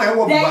káwọ́ ọmọ ẹ̀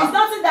wọ bùbá. There is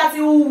nothing that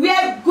he will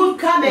wear good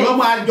garments. wọ́n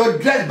máa jọ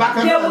dress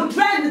bákan náà. They will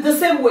dress the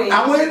same way.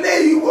 àwọn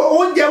eléyìí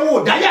oúnjẹ wo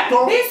ò dá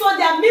yàtọ̀. This one,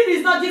 their meal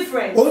is not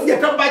different. oúnjẹ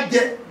tó bá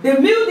jẹ. The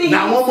meal they eat.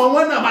 làwọn ọmọ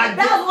wọn náà máa jẹ.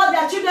 That's what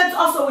their children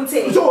also will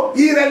take. so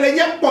ìrẹ̀lẹ̀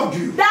yẹn pọ̀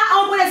jù. That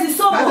humbleness is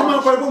so much. láti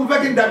máa kọ́ ẹ kó mo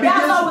fẹ́ kí n dàbí Jésù.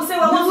 That's why we say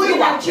we want to be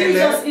like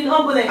Jesus in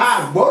humbleness.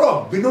 àgbọ̀rọ̀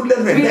bínú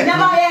lẹ́nu ẹ̀ We lẹ́nu.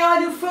 never hear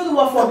any fruit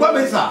word from ọgbọ́n mi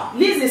him. sà.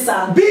 Listen,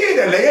 sir. bí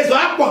ìrẹ̀lẹ̀ yẹn sọ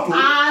á pọ̀ tó.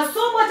 And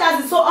so much as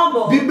it's so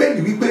humble.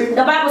 bíbélì wípé.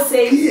 The Bible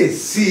says.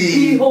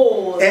 kíyèsí.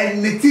 Behold.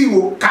 ẹni tí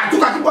wo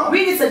kàtúkàtú bọ̀.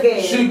 Read it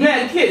again. ṣùgbọ́n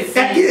ẹ kíyèsí.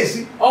 ẹ kíyèsí.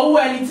 ọwọ́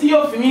ẹni tí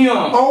yóò fi mí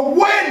hàn.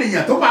 ọwọ́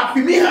ènìyàn tó máa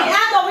fi mí The hàn.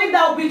 hand of him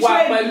that will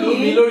betray wà pẹ̀lú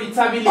mi lórí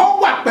tábìlì. ó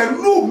wà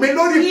pẹ̀lú mi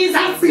lórí Is with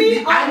tábìlì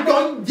me on àjọ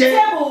ń the jẹ.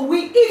 table. We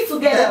eat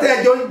together.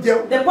 ẹjọ́ ń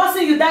jẹun. The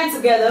person you dine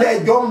together.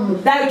 ẹjọ́ ń mu.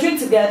 That you drink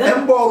together. ẹ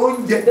ń bọ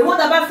oúnjẹ. The one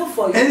that buy food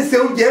for you. ẹ ń ṣe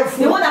oúnjẹ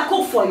The fún. one that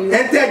cook for you.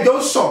 ẹ tẹ́ ẹjọ́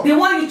ń sọ. The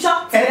one you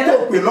chop ẹ tó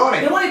together. pè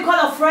lọ́rẹ̀. The one you call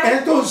a friend.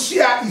 ẹ tó ń ṣí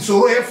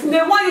ìṣòro ẹ fún.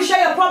 The one you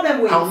share your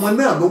problem with. àwọn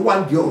náà ló wá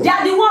di ọ̀rọ̀. They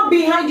are the one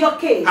behind your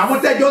case. àwọn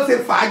tẹ́jọ́ ń ṣe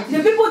fàájì. The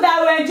people that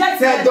will enjoy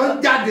tẹ́jọ́ ń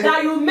together. jáde.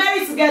 That you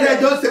marry together.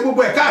 tẹ́jọ́ ń ṣe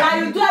gbogbo ẹ̀ That káàkiri.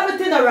 you do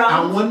everything around.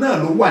 àwọn náà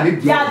ló wà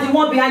nídìí They are ọ̀rọ̀. the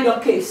one behind your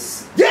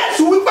case.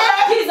 Jésù wípé.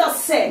 Jesus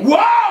said.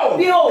 Wow!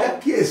 Behold. ẹ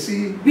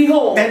kíyèsí.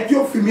 Behold. ẹ tí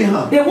ó fi mí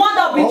hàn. The one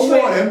that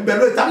betrayed. ọwọ́ rẹ̀ ń bẹ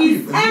lórí tábìlì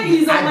His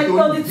hand is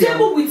on the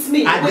table with me.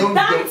 We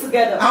dine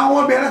together.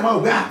 àwọn ọmọ ẹ̀rọ máa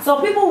wò gbà.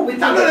 Some people will be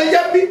ta ló lè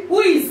jẹ́ bí. who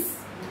is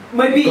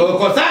maybe.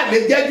 kò sáà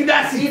lè jẹ́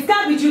Júdásì. It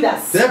can't be Judas.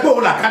 sẹ́kọ̀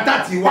òun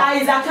làkátà ti wá.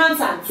 That is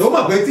accountant. tó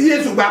mọ̀ pé tí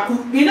Jésù bá kú.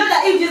 You know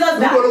that if Jesus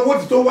died. níbo lówó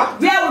ti tó wá.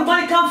 Where will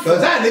money come kò from?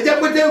 sáà lè jẹ́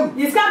Pétérù.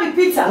 It can't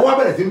be Peter. wọ́n wá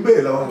bẹ̀rẹ̀ sí ń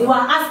béèrè lọ́wọ́. They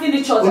were asking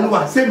each other.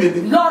 Olúwa sẹ́mi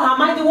ni. Lord,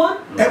 am I the one?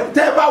 ẹ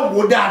tẹ́ bá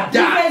wò dáadáa. If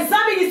you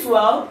examine it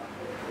well.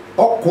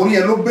 ọkùnrin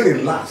yẹn ló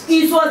béèrè last.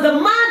 It was the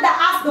man that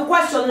asked the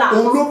question last.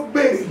 òun ló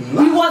béèrè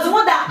last. He was the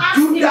one that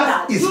asked him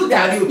that.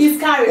 Judas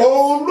Iscariot.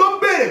 òun ló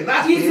béèrè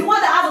last. He's the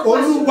one that asked the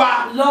question.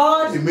 Olúwa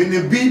Lord. èmi ni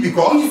bí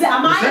because. He said,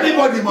 am I?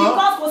 anybody mọ́.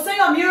 Because kò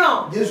sẹ́yìn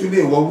mìíràn. Jésù ní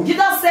ìwọ wí.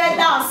 Jesus said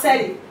that and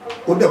said it.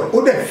 ó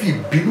dẹ̀ fi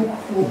ìbínú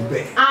kúrò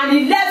bẹ́ẹ̀. And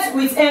he left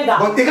with anger.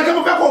 but ìkẹ́kẹ́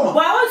mo fẹ́ kọ́ mọ̀.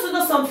 But I want you to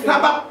know something. tá a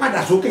bá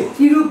padà sókè. If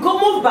you go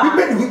move back.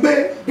 bíbélì wípé.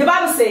 The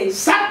Bible says.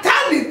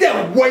 Sátánì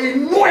dẹ̀ wọ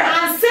inú ẹ̀.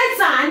 And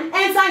Satan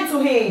entered into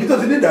him.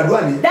 nítorí ní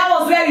ìdádúrà ni. That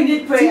was where you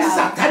need prayer. tí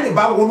Sátánì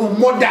bá wọnú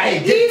mọ́dà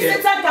ẹ̀ gẹ́gẹ́. If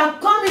Satan can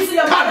come into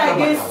your mother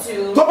against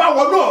you. tó bá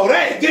wọnú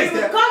ọ̀rẹ́ ẹ̀ He gẹ́gẹ́.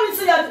 will come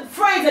into your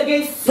friends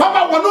against you. tó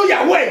bá wọnú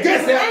ìyàwó ẹ̀ He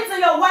will gẹ́gẹ́. enter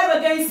your wife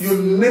against you. you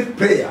need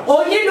prayer. O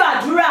nílò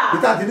àdúrà.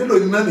 peter àti nílò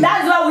iná ni.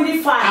 That's why we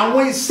need fire.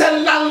 àwọn iṣẹ́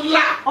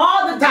ńláńlá.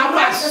 All the tá a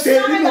máa ṣe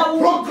nínú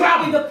program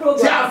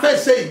tí a fẹ́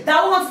ṣe yìí.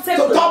 that we want to take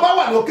place. tó bá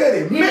wà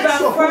lókèrè make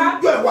sure kó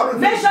ojú ẹ̀ wá lórí.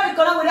 Make sure you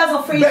connect with us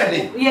on Facebook.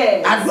 bẹ́ẹ̀ni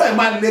Yes. àdúrà ẹ̀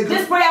máa le gan.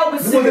 This prayer will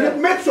be serious.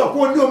 make sure kó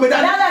ní omi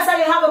dání. That's why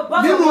you have a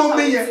bottle nínú of omi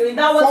water yẹn in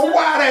that water.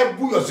 fọwọ́ ara ẹ̀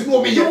buyọ̀ sínú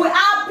omi You yẹn. will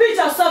outreach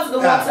yourself to the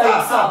water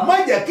yourself. má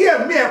jẹ́ kí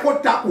ẹ̀mí ẹ̀ kó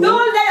takò.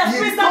 Don't let your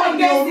spirit stand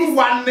against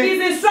this.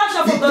 His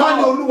instruction from the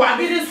ìtọ́ni Lord. Olúwa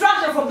ni. His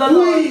instruction from the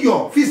Lord.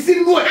 buyọ̀ fi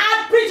sínú ẹ̀.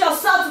 Outreach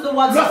yourself to the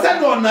water. lọ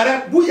sẹ́nu ọ̀nà rẹ̀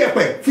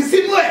buyẹ̀pẹ̀ fi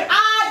sínú ẹ̀.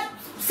 Add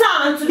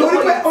sand to the torí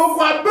pé water.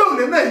 ogun abẹ́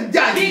òní náà ń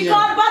jà nìyẹn.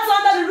 Because battle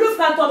under the roof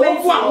can torment you.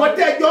 ogun àwọn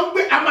tẹ́jọ́ ń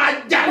gbé a máa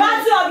jà ní.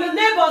 Battle of your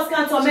neighbors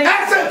can torment you.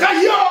 ẹsẹ̀ kan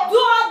yọ. Do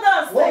all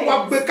those wọ́n things. wá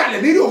gbé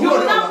kalẹ̀ nínú You òwúrọ̀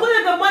will not náà. put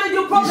in the money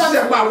to program.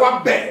 iṣẹ́ máa wá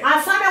bẹ̀.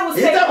 Assignment will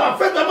stay. ìjọba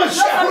fẹ́ tó máa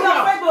ṣe Those of you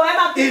àkóso afraid will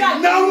ever pick up.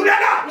 ìnáwó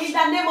náà. In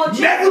the name of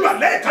Jesus. lẹ́rùbà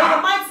lẹ́ka In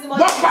the mighty name of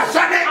wọ́n Jesus.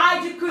 pàṣẹ ní I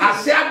decree.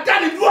 àṣẹ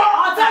àdánidúró.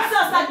 Authority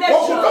of stagnation.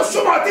 ogun tó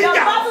súnmọ́ ti The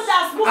jà. battle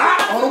that's moving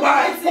out ọ̀run wa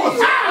kò sí.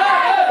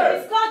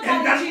 It's called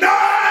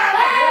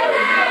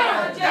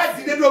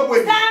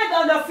Stand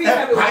on the feet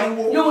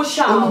everyone. You will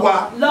shout.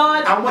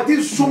 Lord. àwọn tí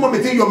súnmọ́ mi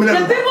ti yọ mí The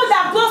lẹ́nu. people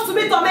that are close to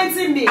me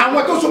tormenting me.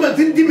 àwọn tó súnmọ́ mi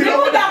ti ń dí mi lọ́wọ́.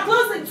 People that are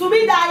close to me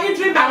that are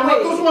injuring my way.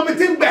 àwọn tó súnmọ́ mi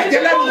ti ń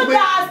gbẹ̀jẹ̀ lẹ́nu People mi.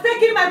 that are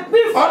taking my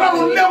beef from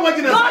Ọlọ́run me. lé wọn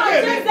jìnnà God sáyé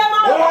mi. take them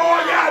out. Ó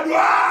yá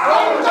àdúrà.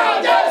 Orúkọ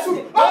Jésù,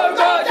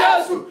 orúkọ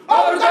Jésù,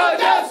 orúkọ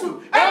Jésù,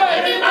 ẹ̀mí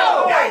mímọ́.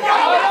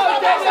 Ọlọ́run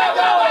tẹ́ sí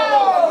ẹgbẹ́ wa.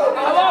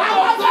 Àwọn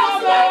ọmọ tó ń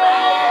bọ̀.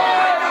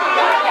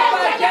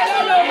 Bàjẹ́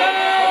lọ́nà mẹ́.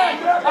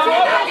 Àwọn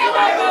ọmọ tó ń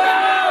bọ̀.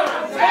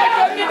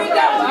 Ẹjọ́ kí ni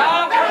dẹ̀ wá?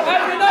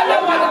 Ẹbí náà lé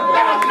wọn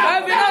dà.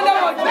 Ẹbí náà lé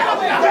wọn dà.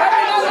 Ẹbí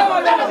náà lé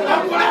wọn dà.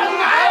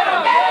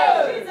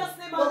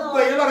 Gbogbo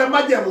èyí lọ́rẹ̀ má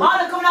jẹ̀mú. All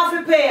the coming out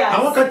prepare.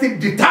 Àwọn kan ti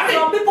dìtánì.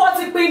 Some people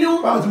ti pinnu.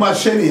 Báwo ti máa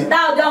ṣe nìyẹn?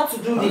 Now they have to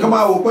do this. Kí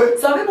máa wò pé.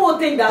 Some people will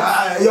think that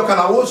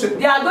ẹyọkànlá wo ṣe.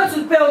 they are going to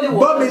pay only one.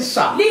 Gbọ́ mi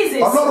sà.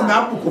 Listen, Ọlọ́run mi á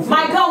bùkún fún mi.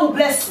 my God will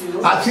bless you.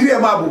 Àṣírí ẹ̀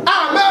máa bù.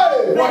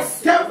 Amen.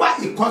 Whatever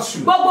it costs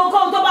you. Gbogbo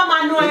nǹkan tó bá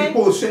máa ná ẹ.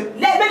 Kò ṣe.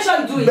 Make sure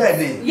you do it.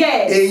 Bẹ́ẹ̀ni.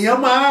 Yes. Èèyàn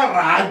máa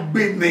rà á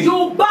gbé ni. You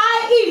buy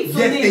it Yes,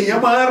 today. èèyàn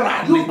máa rà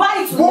á ní. You buy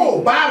it today. Bó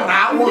o bá rà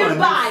á You wọ̀n didn't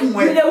buy. ní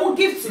fún ẹ. They won't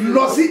give to you.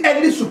 Lọ sí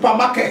any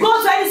supermarket. Go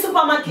to any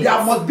supermarket.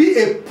 There must be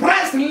a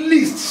price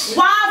list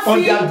Wá on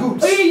fi their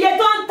goods. iye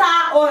tó ń ta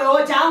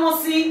ọjà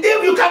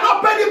If you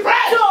cannot pay the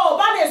price,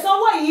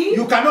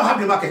 you cannot have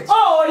the market.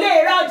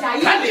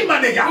 Can you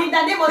manage? In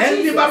the name of Jesus.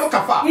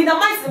 In the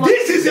mighty name of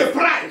This is a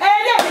price.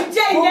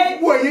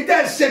 Gbogbo èyí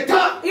tẹ́ ṣe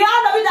tán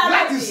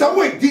láti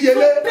sanwó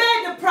ìdíyelé.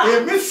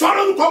 Èmi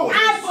sọ̀rọ̀ nǹkan wò.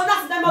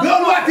 Bí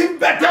Olúwa ti ń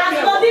bẹ̀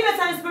tẹ́lẹ̀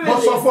mo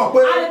sọ fún ọ pé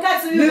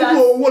nínú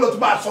owó ló tún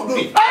máa sọ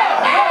lórí.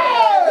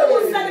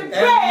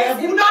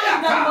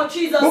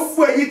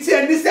 Gbogbo èyí tí ẹ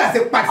ní sí àti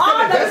pàṣẹ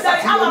bẹ́ẹ̀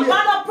ṣàtìlẹ́yìn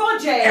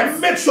ẹ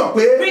make sure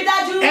pé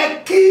ẹ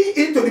key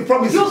into the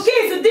promises.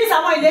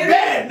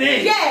 Bẹ́ẹ̀ni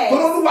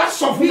Olúwa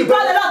sọ fún mi pé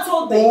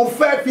òun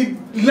fẹ́ fi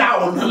la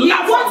ọ̀nà ńlá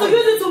fún mi.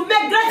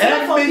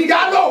 Ẹ̀mí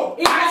yálò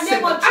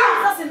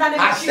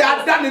àṣẹ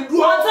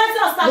adánidúró wọn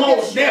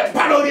ò ní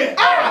pa lórí ẹ̀.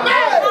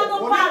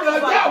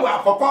 Onídàájọ́ àwẹ̀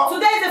àkọ́kọ́ fún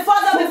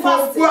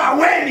gbogbo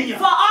àwọn ènìyàn.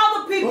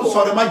 Ó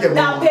sọ̀rọ̀ má jẹ̀bọ̀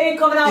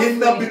wọn.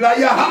 Iná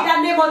bìláyà ha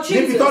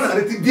níbi tọ́nà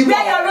rẹ ti dí wọn.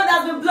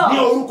 Ní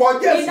orúkọ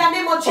Jésù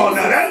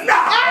ọ̀nà rẹ ńlá.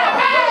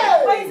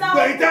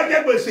 Gbẹ̀yìn tẹ́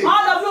jẹ́ gbèsè.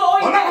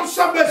 Ọlọ́run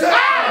sọ gbèsè.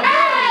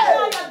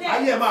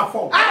 Ayé ẹ̀ máa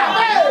fọ̀.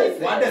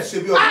 Wàá dẹ̀ ṣe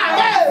bí ọdún.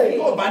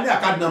 Tó o bá ní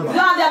àkáàdì nọ́mbà.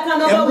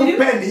 Ẹ mú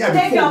pẹ́ẹ̀nì yàbí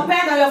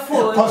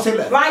fóònù. Kọ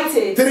sílẹ̀.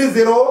 30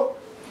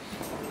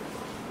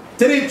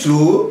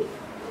 32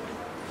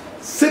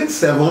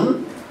 67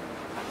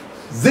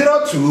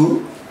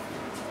 02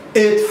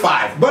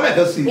 85. Bọ́lá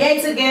ẹ̀dọ́ sí.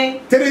 Yes again.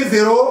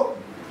 30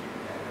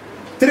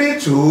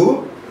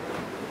 32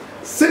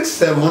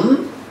 67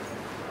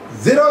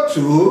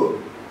 02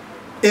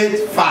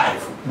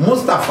 85.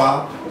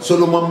 Mustapha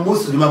Solomon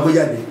Muslim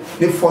agbóyàdé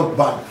ní Fort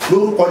Bank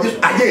lórúkọ Jésù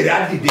ayé rẹ̀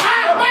á dìde.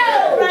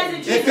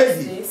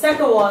 Èkejì.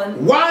 Second one.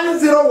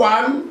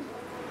 101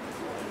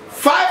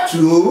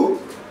 52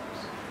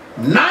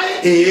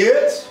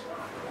 98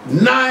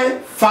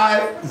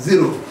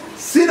 950.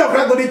 Seed of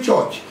Agodi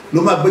Church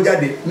ló máa gbé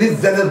jáde ní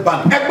Zenith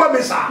Bank. Ẹ gbọ́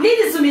mi sá.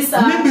 Listen to me, sir.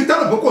 Níbi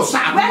tẹ́lẹ̀ bó kò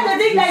sáà. When the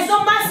thing there is no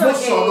master. Mo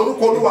sọ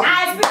lórúkọ Olúwa. I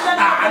speak the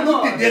name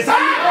of Àánú dìde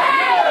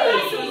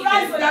sáyé.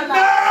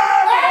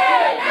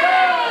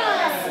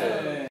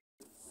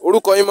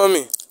 Orúkọ yín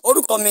mọ́mì.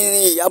 Orúkọ mi ni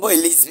Ìyábọ̀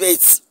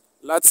Elizabeth.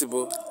 Láti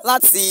bo.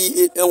 Láti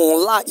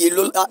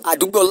ìlú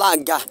àdúgbò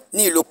Láàgà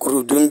ní ìlú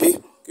Kòròdú.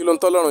 Kí ló ń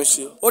tọ́lọ́run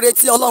ṣe? Oore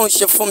tí Ọlọ́run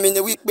ṣe fún mi ni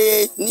wípé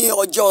ní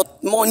ọjọ́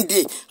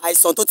Monday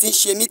àìsàn tó ti ń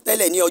ṣe mí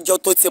tẹ́lẹ̀ ní ọjọ́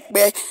tó ti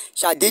pẹ́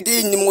ṣàdédé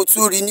ni mo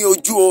tún rí ní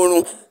ojú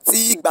oorun tí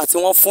ìgbà tí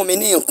wọ́n fún mi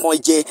ní nǹkan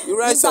jẹ.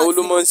 Irú àìsàn wo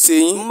ló máa ń ṣe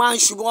yín? Máa ń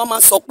ṣubú wọ́n máa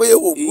ń sọ pé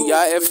ògùn. Ìyá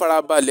ẹ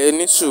farabalẹ̀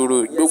ní sùúrù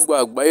gbogbo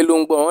àgbáyé ló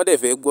ń gbọ́ wọ́n dẹ̀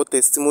fẹ́ gbọ́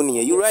testimony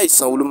yẹn. Irú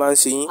àìsàn wo ló máa ń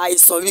ṣe yín?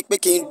 Àìsàn wípé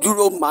kí n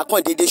dúró màá kàn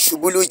déédéé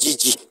ṣubú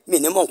lójijì mi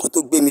ní mọ̀ nǹkan tó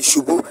gbé mi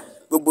ṣubú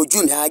gbogbo ojú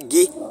mi á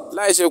gé.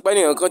 Láì ṣe pé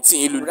nìkan kan tì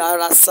í lù.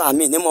 Rárá sá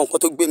mi ní mọ̀ nǹkan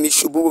tó gbé mi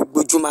ṣubú gbogbo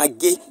ojú máa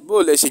gé. Bó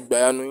o lẹ ṣe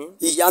gbàyanu yín?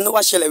 Ìyanu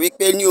wá ṣẹlẹ̀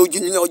wípé ní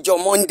ọjọ́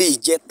Monday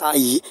ìjẹta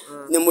yìí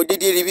ni mo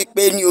déédéé rí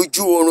wípé ní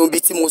ojú oorun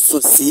bíi tí mo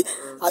sùn sí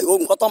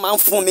nǹkan tó máa ń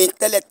fún mi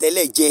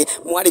tẹ́lẹ̀tẹ́lẹ̀ jẹ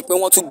mo wá rí i pé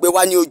wọ́n tún gbé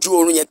wá ní ojú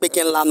oorun yẹn pé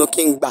kí n lanu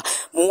kí n gbà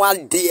mo wá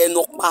di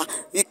ẹnu pa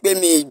wípé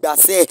mi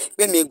ìgbàsẹ́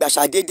pé mi ìgbà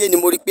ṣàdédé ni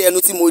mo rí pé ẹnu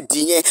tí mo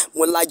dì yẹn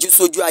mo lajú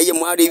sójú ayé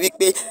mo wá rí i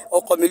wípé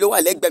ọkọ mi ló wà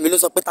lẹ́gbẹ̀ẹ́ mi ló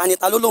sọ pé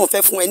ta ló lóun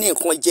fẹ́ fún ẹ ní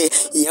nǹkan jẹ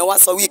ìyẹn wá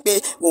sọ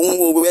wípé òun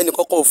ò ẹnì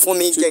kankan ò fún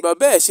mi jẹ. ṣùgbọ́n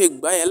bẹ́ẹ̀ ṣe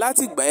gbà yẹn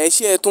láti gbà yẹn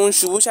ṣé ẹ tó ń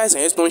ṣubú ṣàìsàn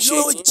yẹn tó ń ṣe.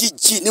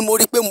 lójijì ni mo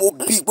rí pé mo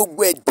bí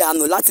gbogbo ẹ̀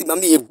dànù láti gbà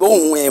mí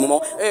ìgbóhùn ẹ̀ mọ́.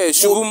 ẹ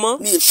ṣubú mọ́.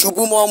 mi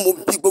ìṣubú mọ́ mo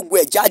bí gbogbo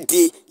ẹ̀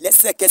jáde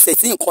lẹ́sẹ̀kẹsẹ̀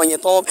tí nǹkan yẹn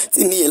tán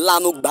tí mi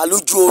ìlànà gbà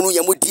lójú oorun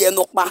yẹn mo di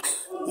ẹnu pa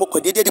mo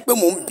kàn déédéé di pé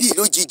mò ń bì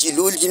lójijì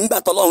lórí nígbà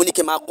tọ́lọ́run ní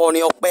kí n máa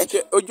kọrin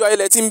ọpẹ́. ojú ayé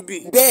lẹ ti ń bì.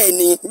 bẹ́ẹ̀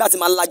ni nígbà tí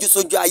màá lajú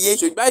sójú ayé.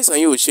 ṣùgbọ́n àìsàn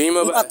yìí ò ṣe yín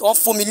mọ́ báyìí. nígbà tó ń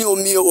fún mi ní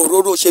omi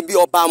òróró ṣe bí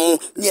ọba mu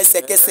ní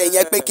ẹsẹ̀kẹsẹ̀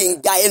yẹn pé kí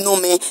n ga ẹnu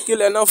mi. kí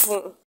lẹ ná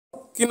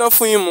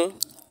fún yín mu.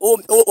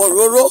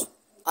 òróró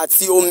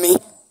àti omi.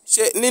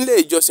 ṣé nílé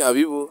ìjọsìn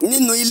àbíbo.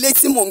 nínú ilé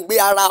tí mò ń gbé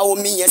ara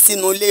omi yẹn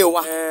sínú ilé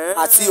wa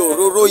àti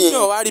òróró yẹn.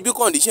 yóò wá rí bí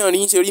kọ́ndíṣàn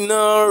rí ṣe rí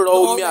náà rọ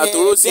omi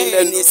àtòró sí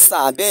lẹ́nu.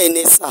 bẹ́ẹ̀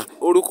ni sà.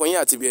 orúkọ yín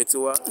àti ibi ẹ̀ ti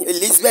wá.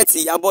 Elizabeth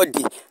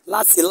Ìyábọ̀dé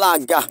láti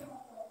Láàgà.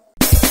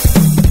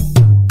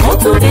 ó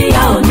tún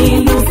níyà ò ní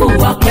ìlú fún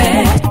wa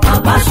pẹ́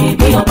bàbá ṣe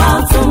bí ọba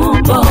tún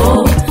ń bọ̀ ó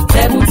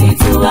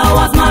 72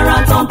 hours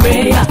marathon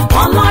prayer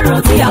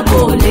ọlọ́run tí a kò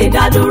lè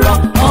dá dúró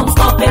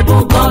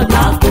unstoppable God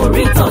la kò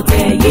rí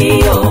tọ̀tẹ̀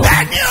yìí o.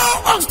 bẹ́ẹ̀ni o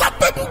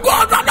unstoppable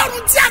God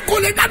ọlọ́run tí a kò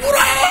lè dá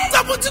dúró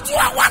 72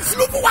 hours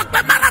ló fún wa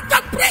pẹ́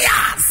marathon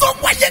prayer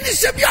sọ́mu ayé ní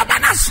ṣe bí ọba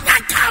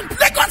national camp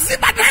Lagos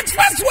Ibadan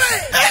expressway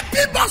AP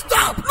bus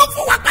stop ló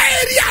fún wa pẹ́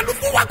area ló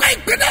fún wa pẹ́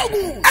ìpínlẹ̀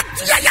Ògùn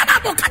ẹtúyà yàrá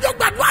bọ̀ kájọ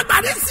gbàdúrà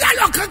gbàdé sí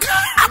ayọ̀ kankan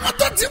àwọn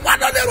tó ti wà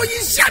lọ́lẹ̀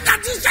ròyìn iṣẹ́ àti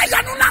àti iṣẹ́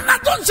ìyanu ńláńlá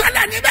tó ń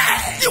ṣẹlẹ̀ níbẹ̀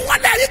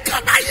ìwọlẹ̀ rí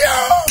kan báyìí o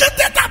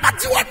kété tábà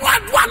ti wọnú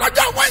àdúrà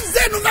lọ́jọ́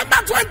Wednesday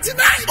November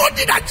 29 ó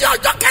dìdájẹ́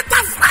ọjọ́ kẹta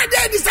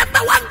Friday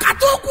December 1 ká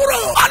tó kúrò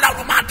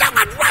ọlọ́run máa dá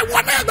àdúrà ìwọ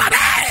náà gbà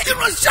bẹ́ẹ̀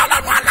ìránṣẹ́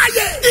ọlọ́run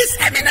aláyé His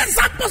Eminence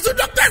Apostle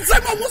Dr.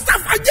 Semo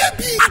Mustapha JB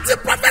àti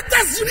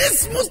Prophetess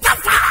Eunice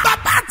Mustapha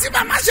bàbá àti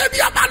màmá ṣe bí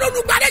ọba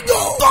lólùgbàlejò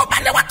tó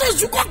balẹ̀ wá tó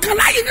oṣù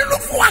kọkànlá yìí nínú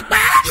fún wa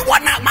pẹ́ ìwọ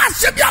náà máa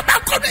ṣe bí ọba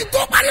kọ́ni tó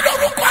parí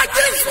lórúkọ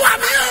Jésù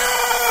àmín.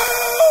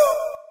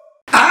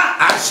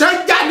 Àṣẹ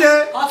jáde.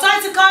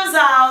 Authority comes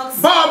out.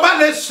 Bọ́ọ̀ bá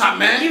lè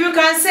ṣàmẹ́. If you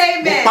can say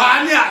amen.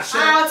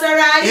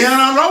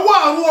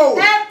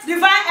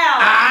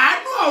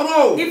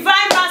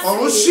 Divine mercy.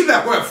 ọ̀run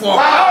sílẹ̀kùn ẹ̀ fún ọ.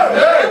 He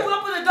will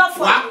open the door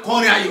for wà á you.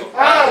 kọrin ayọ̀.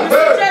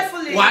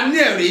 Joyfully. wà á ní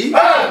ẹ̀rí.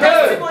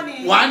 Testimony.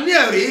 wà á ní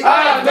ẹ̀rí.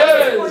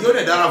 yóò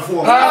dẹ̀ dára fún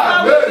ọ.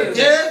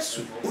 Jésù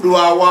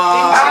Olúwa wa.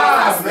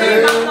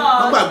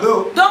 má gbàgbé o.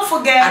 Don't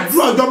forget.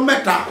 àdúrà ọjọ́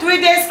mẹ́ta. 3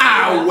 days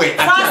àwẹ̀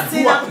àti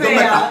fasting àdúrà and ọjọ́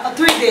mẹ́ta. prayer.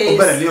 3 days. ó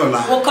bẹ̀rẹ̀ ní ọ̀la.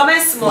 Will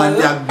commence máa tomorrow.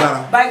 ní agbára.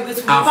 By grace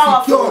will be àfi kí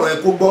powerful. ọ̀rọ̀ ẹ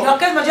kó gbọ́. Your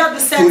case must just be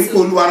torí pé settled.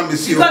 Olúwa rán mi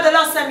sí ọ. Because the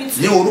Lord sent me to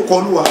ní you. orúkọ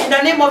Olúwa. In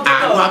the name of the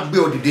àánú á Lord. gbé ọ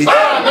dìde. He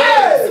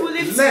will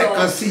lift you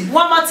lẹ́ẹ̀kan up. sí i.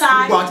 One more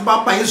time. gbogbo àwọn tí bá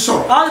bá yín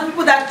sọ̀rọ̀. All the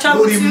people that travel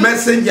lórí to you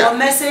messenger on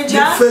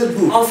Messenger, ní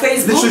Facebook on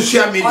Facebook, ní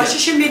social media on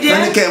social media,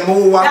 lẹ́ni kẹ́ ẹ̀ mú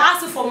wá they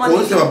ask you for money. kò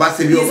ń ṣe bàbá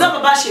ṣe bí It's not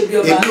Baba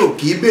Shebioba. èmi ò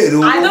kì í béèrè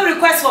owó I don't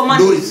request for money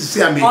lórí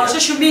social media on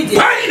social media.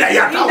 báyìí náà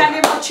yàtọ̀ In the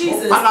name of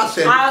Jesus,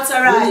 palasẹ̀ I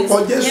authorize. orúkọ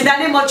Jésù In the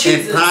name of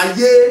Jesus, ẹ̀tàn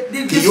ayé the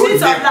kì yóò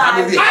defeat lè of pa life.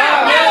 lórí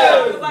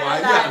wàá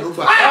yà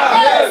àlùbà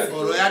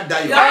ọ̀rọ̀ yà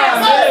dayọ̀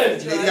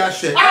ìlérí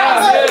àṣẹ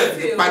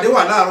ìpàdé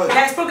wà láàárọ̀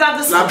There's program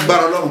this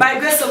lágbára morning Ọlọ́run by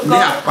grace of ní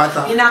God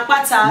àpáta in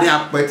Apata, ní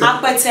Apẹtẹ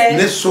Apẹtẹ,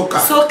 ní Sókà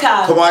Soka,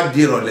 tó bá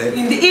di ìrọ̀lẹ́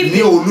in the evening,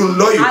 ní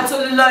Olúnlọ́yọ̀ at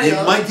Olúnlọ́yọ̀,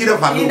 ìmọ̀jìrẹ́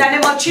fàmí in the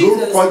name of Jesus,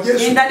 lórúkọ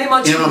Jésù in the name of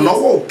Jesus,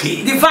 ìrànlọ́wọ́ òkè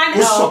divine ó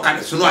help,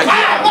 sọ̀kalẹ̀ sínú ayé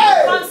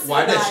wà á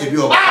dẹ̀ ṣe bí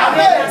ọba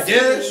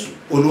Jésù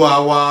Olúwa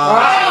wa.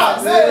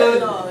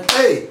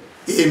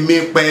 Èmi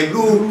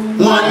pẹ̀lú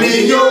wọn ni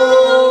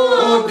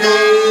yóò dé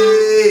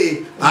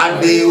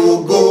adé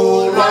ògo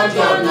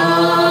lọ́jọ́ náà.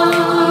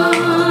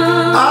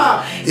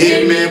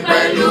 Èmi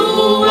pẹ̀lú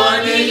wọn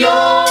ni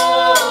yóò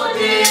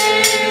dé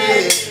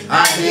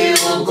adé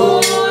ògo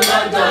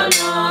lọ́jọ́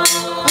náà.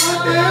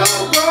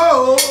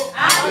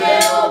 Adé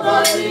ògo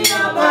tí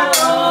a bá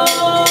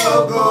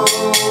ògo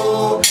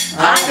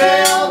adé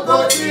ògo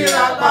tí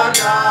a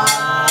padà.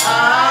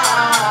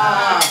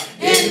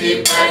 Èmi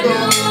pẹ̀lú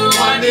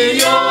wọn ni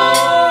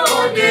yóò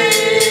dé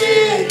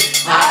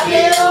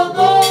adé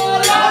ògo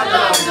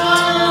lọ́jọ́ náà.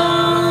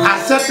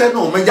 Àṣẹ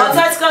náà mi jáde.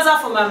 Authority comes out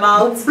from my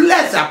mouth.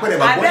 Bless àpẹẹrẹ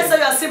bàbá I bless all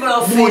your symbol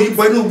of mo rí faith.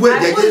 bọ inú gbé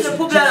ẹ̀jẹ̀ I put the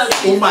blood of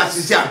Jésù. Ó máa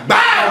ṣiṣẹ́ àgbáyé.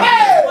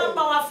 One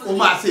powerful. Ó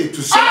máa ṣe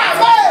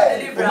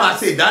ìtúsílẹ̀. Ó máa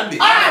ṣe ìdáǹdè.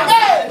 Ó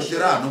ṣe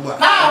rà ànúgbà.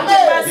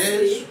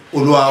 Jésù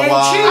Olúwa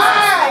wa.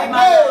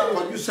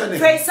 Kọjú sẹ́nì.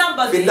 Praise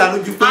somebody. Fi dá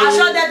lójú pé.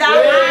 Aṣọ dẹ́dá.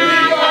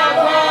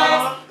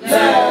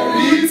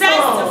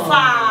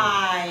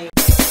 Testify.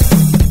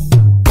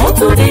 Ó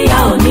tún níyà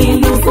ò ní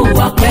ìlú fún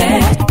wa pẹ́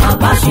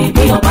bàbá ṣe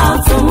bí ọba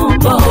tún ń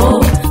bọ̀ ó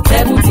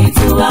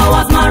 72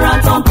 hours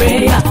marathon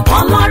prayer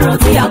Ọlọ́run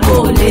tí a kò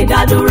lè dá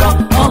dúró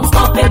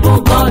unstoppable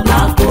God la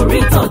kò rí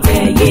tọ̀tẹ̀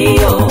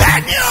yìí o.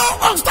 Bẹ́ẹ̀ni o,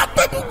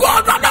 unstoppable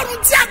God Ọlọ́run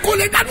tí a kò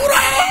lè dá dúró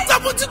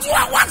 72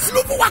 hours ló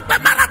fún wa pẹ́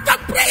marathon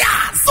prayer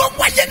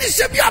sọ́wọ́ yẹn ní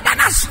ṣe bí ọba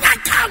national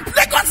camp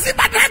Lagos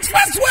Ibadan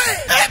expressway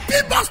AP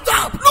bus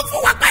stop ló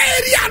fún wa pẹ́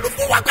area ló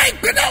fún wa pẹ́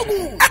ìpínlẹ̀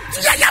Ògùn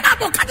ẹtúyẹ yàrá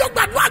bọ̀ kájọ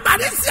gbàdúrà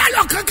gbàdé sí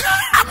ayọ̀ kankan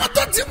àwọn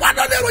tó ti wà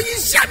lọ́lẹ̀ ròyìn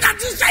iṣẹ́ àmì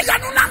àti iṣẹ́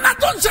ìyanu ńláńlá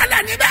tó ń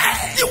ṣẹlẹ̀ níbẹ̀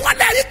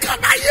ìwọlẹ̀ rí kan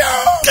báyìí o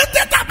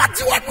kété tábà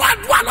ti wọnú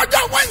àdúrà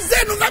lọ́jọ́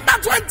Wednesday November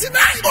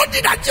 29 ó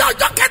dìdájí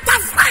ọjọ́ kẹta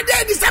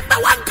Friday December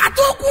 1 ká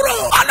tó kúrò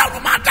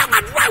Ọlọ́run máa dá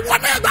àdúrà ìwọ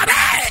náà gbà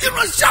bẹ́ẹ̀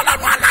ìránṣẹ́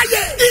Ọlọ́run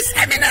aláyé His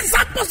Eminence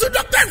Apostle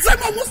Dr.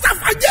 Semo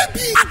Mustapha JP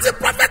àti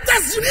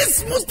Prophetess Eunice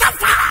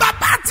Mustapha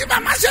bàbá àti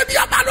màmá ṣe bí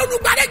ọba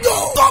lólùgbàlejò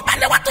tó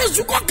balẹ̀ wá tó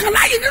oṣù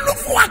kọkànlá yìí nínú